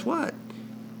 And guess what?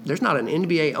 There's not an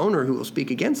NBA owner who will speak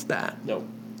against that. No.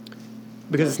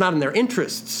 Because it's not in their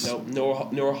interests. No,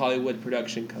 nor Hollywood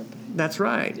production company. That's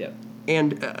right. Yep.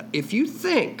 And if you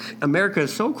think America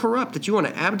is so corrupt that you want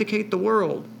to abdicate the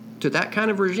world to that kind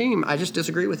of regime, I just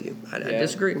disagree with you. I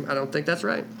disagree. I don't think that's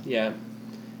right. Yeah.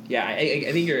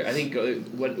 I think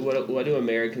what do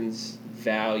Americans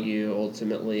value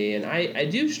ultimately? And I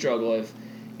do struggle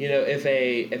if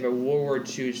a World War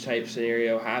II type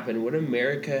scenario happened, would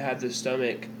America have the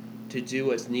stomach to do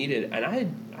what's needed? And I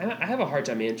have a hard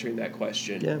time answering that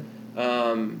question.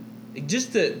 Yeah.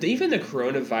 Just even the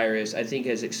coronavirus, I think,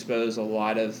 has exposed a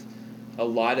lot of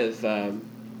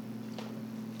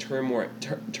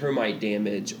termite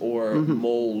damage or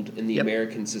mold in the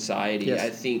American society. Yes. I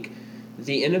think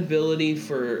the inability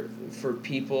for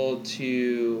people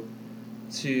to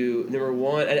number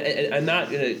one, and I'm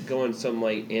not going to go on some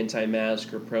like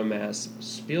anti-mask or pro-mask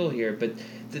spiel here, but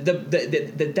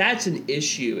that's an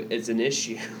issue. It's an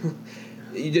issue.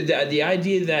 The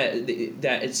idea that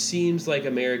it seems like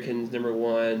Americans, number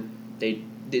one, they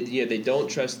don't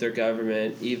trust their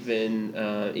government, even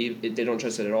they don't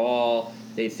trust it at all.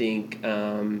 They think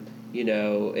if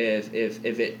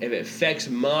it affects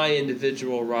my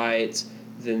individual rights,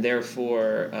 then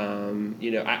therefore I'm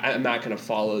not going to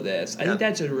follow this. I think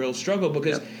that's a real struggle,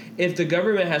 because if the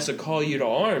government has to call you to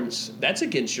arms, that's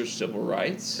against your civil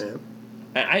rights. Yeah.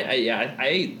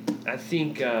 I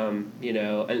think I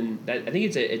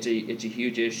think it's a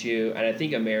huge issue, and I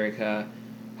think America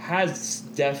has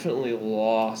definitely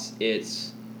lost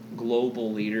its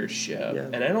global leadership,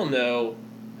 and I don't know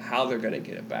how they're going to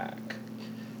get it back.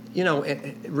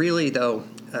 Really though,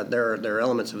 there are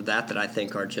elements of that I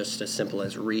think are just as simple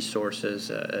as resources,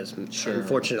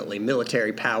 unfortunately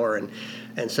military power,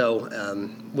 and so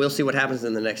we'll see what happens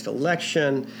in the next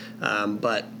election,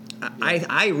 but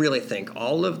I really think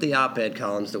all of the op-ed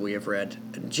columns that we have read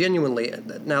genuinely.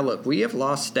 Now, look, we have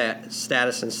lost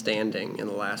status and standing in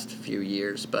the last few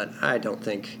years, but I don't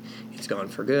think it's gone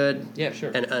for good. Yeah,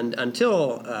 sure. And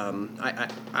until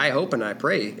I hope and I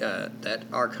pray that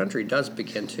our country does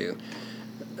begin to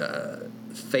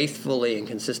faithfully and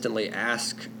consistently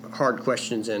ask hard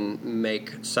questions and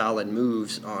make solid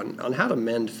moves on how to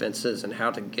mend fences and how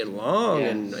to get along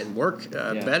and work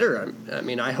better. I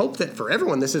mean, I hope that for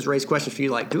everyone this has raised questions for you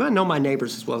like, do I know my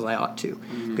neighbors as well as I ought to?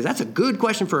 Because that's a good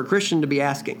question for a Christian to be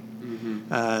asking.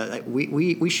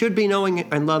 We should be knowing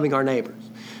and loving our neighbors.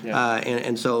 Yeah.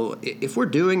 And so if we're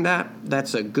doing that,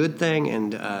 that's a good thing,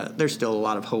 and there's still a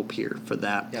lot of hope here for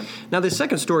that. Yeah. Now, the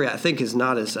second story I think is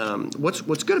not as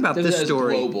what's good about this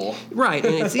story, global. Right?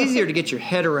 And it's easier to get your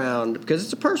head around because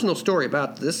it's a personal story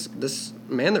about this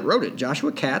man that wrote it,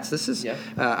 Joshua Katz. This is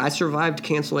I Survived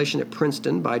Cancellation at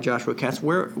Princeton by Joshua Katz.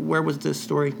 Where was this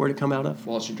story? Where did it come out of?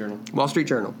 Wall Street Journal. Wall Street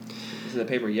Journal. It was in the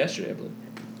paper yesterday, I believe.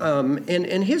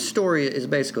 And his story is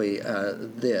basically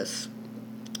this.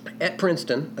 At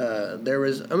Princeton, there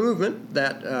was a movement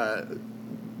that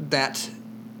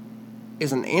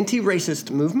is an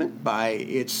anti-racist movement by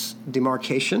its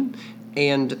demarcation,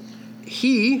 and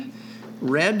he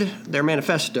read their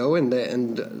manifesto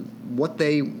and what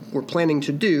they were planning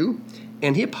to do,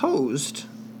 and he opposed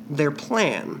their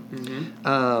plan.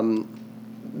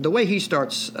 the way he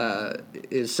starts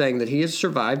is saying that he has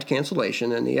survived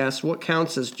cancellation, and he asks what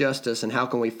counts as justice and how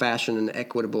can we fashion an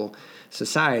equitable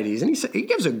societies. And he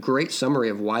gives a great summary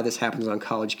of why this happens on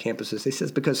college campuses. He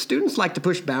says, because students like to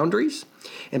push boundaries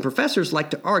and professors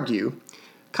like to argue,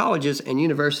 colleges and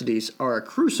universities are a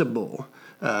crucible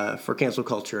for cancel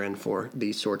culture and for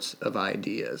these sorts of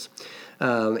ideas.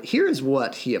 Here is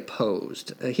what he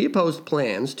opposed. He opposed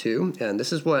plans to, and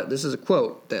this is a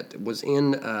quote that was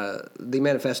in the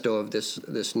manifesto of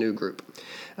this new group.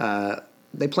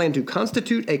 They plan to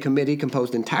constitute a committee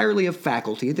composed entirely of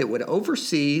faculty that would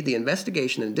oversee the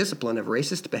investigation and discipline of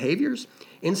racist behaviors,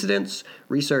 incidents,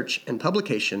 research, and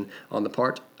publication on the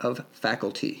part of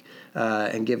faculty,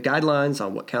 and give guidelines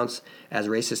on what counts as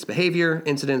racist behavior,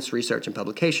 incidents, research, and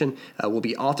publication will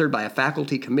be authored by a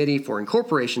faculty committee for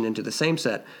incorporation into the same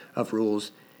set of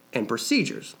rules and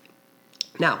procedures.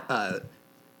 Now,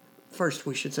 first,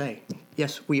 we should say,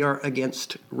 yes, we are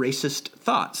against racist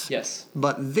thoughts. Yes.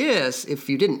 But this, if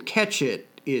you didn't catch it,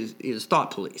 is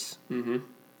thought police. Mm-hmm.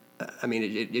 I mean,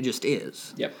 it just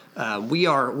is. Yep. We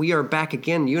are back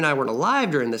again. You and I weren't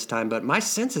alive during this time, but my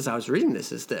sense as I was reading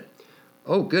this is that,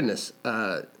 oh goodness,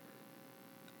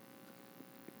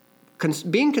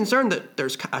 being concerned that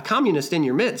there's a communist in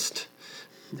your midst.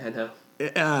 I know.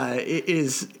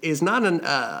 Is not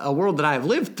a world that I've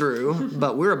lived through,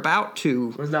 but we're about to.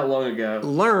 It was not long ago.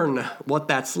 Learn what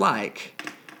that's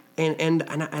like, and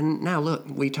now look,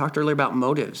 we talked earlier about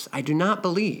motives. I do not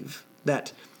believe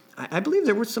that. I believe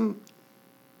there was some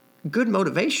good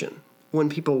motivation when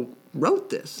people wrote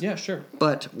this. Yeah, sure.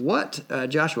 But what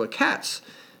Joshua Katz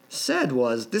said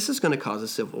was, this is going to cause a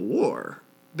civil war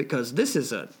because this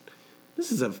is a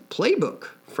playbook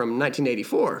from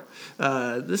 1984.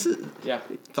 This is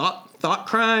thought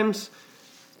crimes,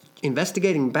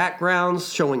 investigating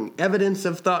backgrounds, showing evidence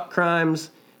of thought crimes.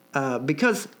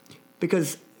 Because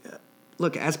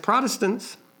look, as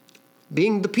Protestants,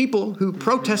 being the people who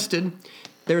protested,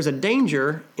 there's a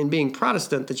danger in being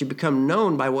Protestant that you become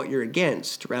known by what you're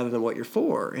against rather than what you're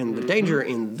for. And the danger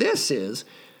in this is,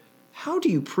 how do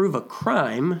you prove a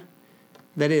crime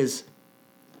that is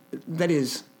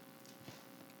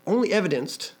only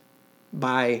evidenced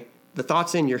by the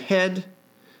thoughts in your head,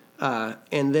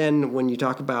 and then when you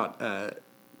talk about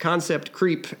concept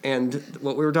creep and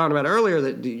what we were talking about earlier,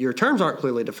 that your terms aren't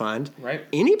clearly defined. Right.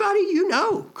 Anybody you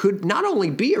know could not only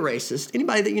be a racist,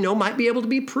 anybody that you know might be able to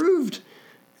be proved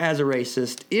as a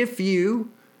racist if you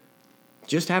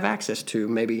just have access to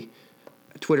maybe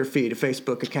a Twitter feed, a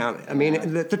Facebook account. I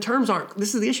mean, the terms aren't,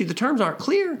 this is the issue, the terms aren't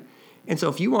clear. And so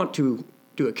if you want to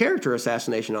do a character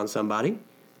assassination on somebody,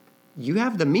 you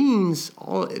have the means.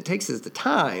 All it takes is the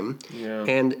time. Yeah.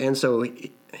 And so,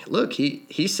 look,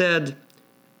 he said,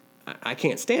 I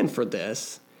can't stand for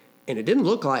this. And it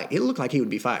looked like he would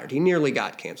be fired. He nearly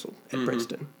got canceled at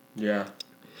Princeton. Yeah.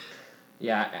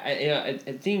 Yeah. I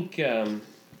think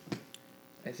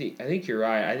you're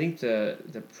right. I think the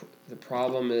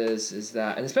problem is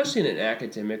that, and especially in an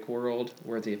academic world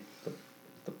where the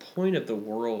point of the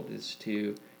world is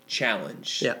to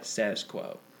challenge status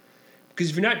quo. Because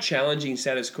if you're not challenging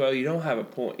status quo, you don't have a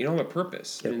point. You don't have a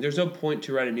purpose. Yep. I mean, there's no point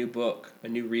to write a new book, a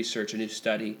new research, a new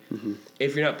study,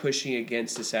 if you're not pushing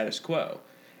against the status quo.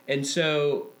 And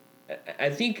so, I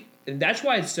think that's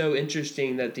why it's so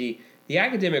interesting that the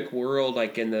academic world,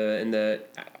 like in the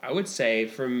I would say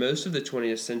for most of the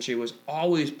 20th century, was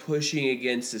always pushing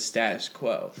against the status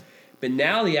quo. But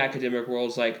now the academic world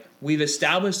is like, we've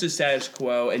established the status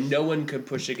quo, and no one can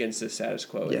push against the status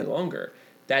quo any longer.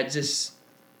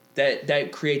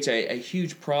 That creates a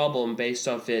huge problem based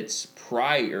off its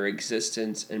prior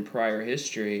existence and prior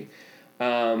history.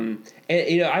 And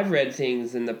I've read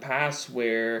things in the past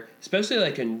where, especially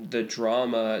like in the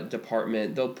drama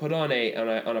department, they'll put on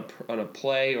a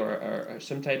play or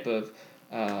some type of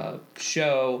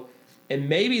show, and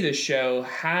maybe the show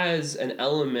has an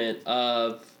element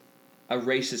of a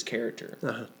racist character.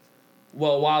 Uh-huh.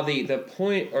 Well, while the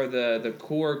point or the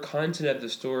core content of the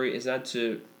story is not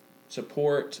to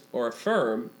support or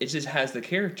affirm, it just has the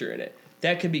character in it.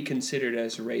 That can be considered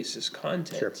as racist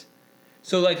content. Sure.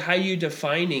 So, like, how you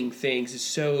defining things is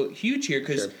so huge here,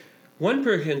 because one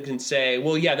person can say,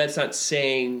 well, yeah, that's not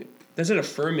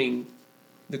affirming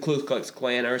the Ku Klux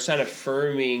Klan, or it's not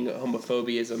affirming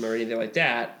homophobia or anything like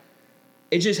that.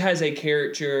 It just has a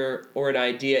character or an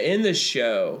idea in the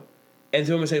show, and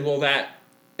someone would say, well, that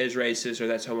is racist, or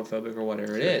that's homophobic, or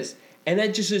whatever it is. And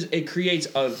that just it creates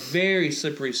a very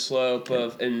slippery slope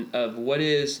of what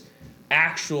is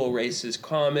actual racist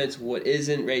comments, what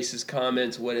isn't racist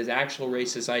comments, what is actual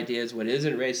racist ideas, what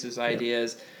isn't racist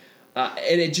ideas.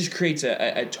 And it just creates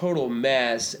a total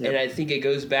mess. Yep. And I think it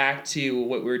goes back to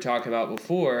what we were talking about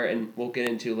before, and we'll get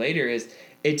into later, is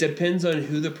it depends on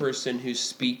who the person who's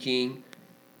speaking,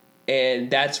 and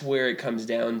that's where it comes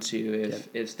down to.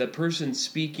 If the person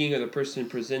speaking or the person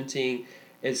presenting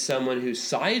is someone who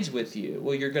sides with you,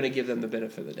 well, you're going to give them the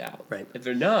benefit of the doubt. Right. If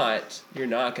they're not, you're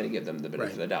not going to give them the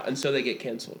benefit of the doubt. And so they get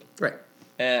canceled. Right.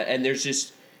 And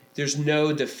there's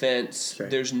no defense. Right.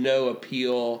 There's no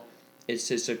appeal. It's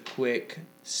just a quick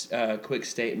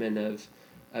statement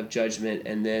of judgment,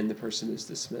 and then the person is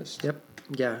dismissed. Yep.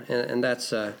 Yeah, and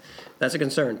that's a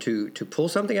concern to pull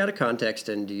something out of context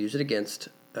and to use it against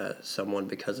someone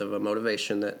because of a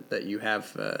motivation that you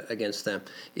have against them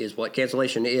is what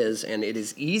cancellation is, and it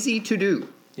is easy to do.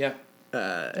 Yeah.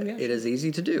 It is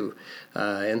easy to do,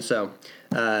 and so.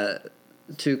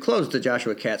 To close the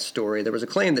Joshua Katz story, there was a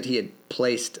claim that he had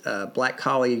placed black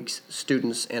colleagues,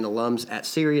 students, and alums at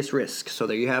serious risk. So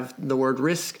there you have the word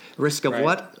risk. Risk of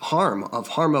what? Harm. Of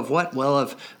harm of what? Well,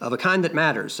 of a kind that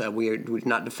matters. We did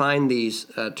not define these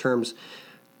terms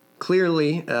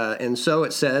clearly, and so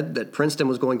it said that Princeton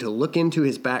was going to look into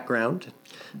his background.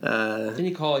 Didn't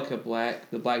he call the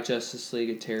Black Justice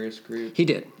League a terrorist group? He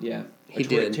did. Yeah. He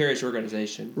did. A terrorist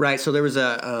organization. Right. So there was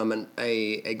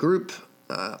a group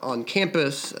on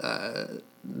campus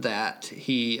that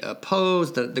he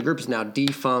opposed. The group is now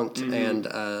defunct, and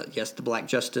yes, the Black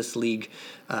Justice League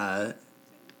was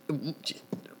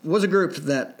a group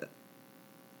that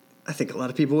I think a lot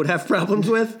of people would have problems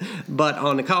with. But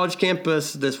on a college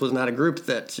campus, this was not a group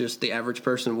that just the average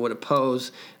person would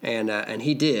oppose, and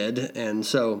he did. And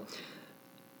so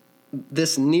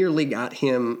this nearly got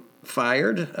him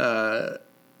fired.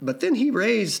 But then he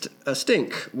raised a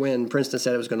stink when Princeton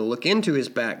said it was going to look into his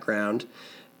background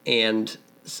and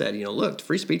said, look,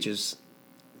 free speech is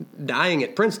dying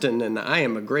at Princeton, and I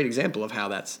am a great example of how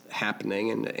that's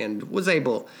happening, and was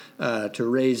able to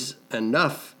raise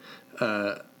enough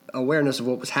awareness of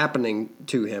what was happening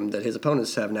to him that his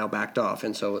opponents have now backed off.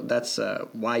 And so that's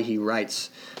why he writes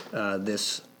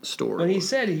this story. Well, he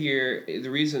said here, the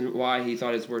reason why he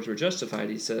thought his words were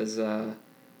justified, he says,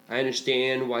 I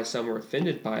understand why some were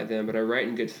offended by them, but I write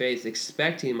in good faith,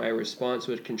 expecting my response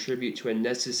would contribute to a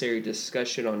necessary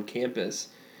discussion on campus,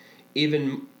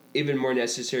 even more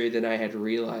necessary than I had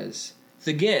realized.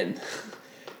 So again,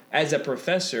 as a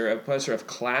professor of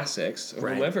classics, or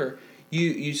whoever,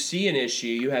 you see an issue,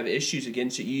 you have issues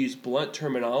against it, you use blunt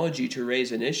terminology to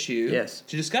raise an issue,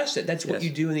 to discuss it. That's what you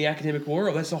do in the academic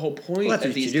world. That's the whole point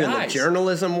of these guys. You do in the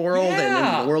journalism world and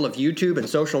in the world of YouTube and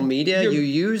social media. You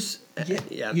use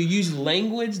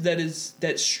language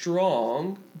that's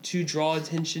strong to draw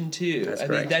attention to. That's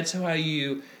correct. That's how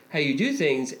you do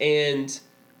things, and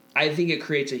I think it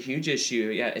creates a huge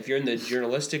issue. Yeah, if you're in the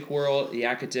journalistic world, the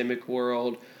academic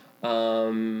world,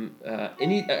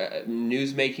 any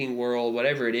news-making world,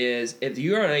 whatever it is, if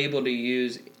you are unable to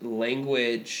use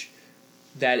language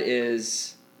that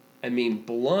is,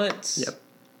 blunt,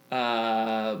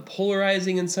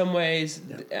 polarizing in some ways,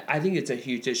 I think it's a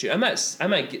huge issue. I'm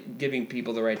not giving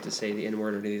people the right to say the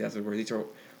N-word or any of the other words. These are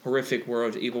horrific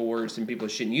words, evil words, and people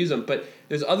shouldn't use them. But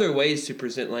there's other ways to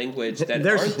present language that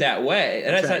aren't that way.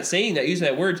 And that's not saying that using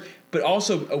that word, but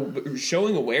also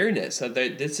showing awareness of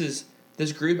that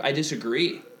this group, I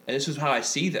disagree, and this is how I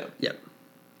see them. Yep.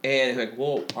 And like,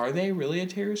 well, are they really a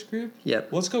terrorist group?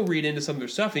 Yep. Let's go read into some of their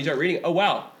stuff. And you start reading, oh,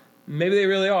 wow, maybe they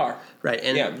really are. Right.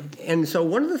 And so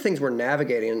one of the things we're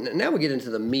navigating, and now we get into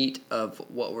the meat of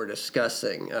what we're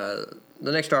discussing.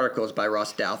 The next article is by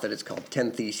Ross Douthat. It's called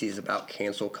 10 Theses About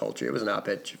Cancel Culture. It was an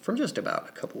op-ed from just about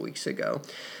a couple weeks ago.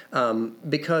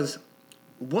 Because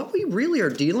what we really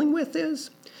are dealing with is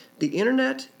the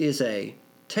internet is a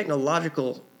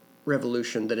technological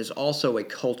revolution that is also a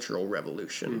cultural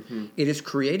revolution. Mm-hmm. It has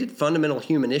created fundamental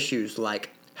human issues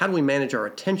like how do we manage our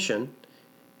attention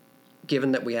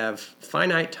given that we have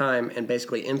finite time and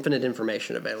basically infinite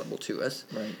information available to us.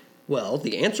 Right. Well,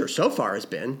 the answer so far has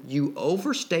been you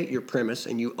overstate your premise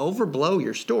and you overblow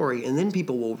your story, and then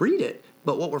people will read it.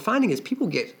 But what we're finding is people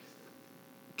get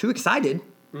too excited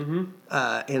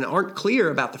and aren't clear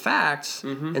about the facts,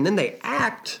 and then they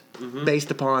act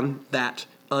based upon that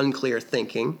unclear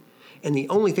thinking. And the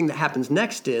only thing that happens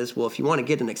next is, well, if you want to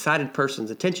get an excited person's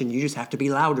attention, you just have to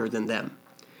be louder than them.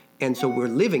 And so we're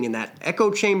living in that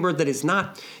echo chamber that is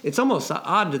not, it's almost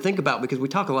odd to think about because we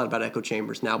talk a lot about echo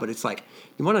chambers now, but it's like,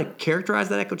 you want to characterize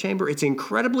that echo chamber? It's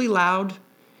incredibly loud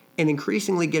and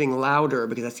increasingly getting louder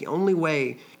because that's the only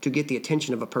way to get the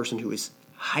attention of a person who is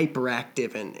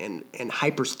hyperactive and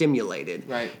hyperstimulated.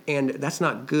 Right. And that's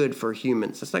not good for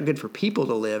humans. That's not good for people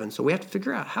to live. And so we have to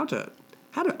figure out how to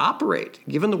operate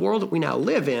given the world that we now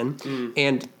live in.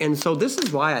 And so this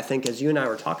is why I think, as you and I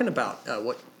were talking about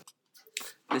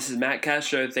This is Matt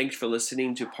Castro. Thanks for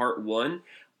listening to part 1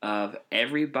 of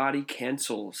Everybody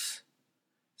Cancels.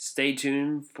 Stay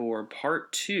tuned for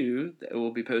part 2 that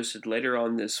will be posted later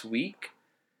on this week.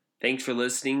 Thanks for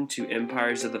listening to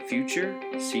Empires of the Future.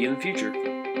 See you in the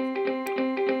future.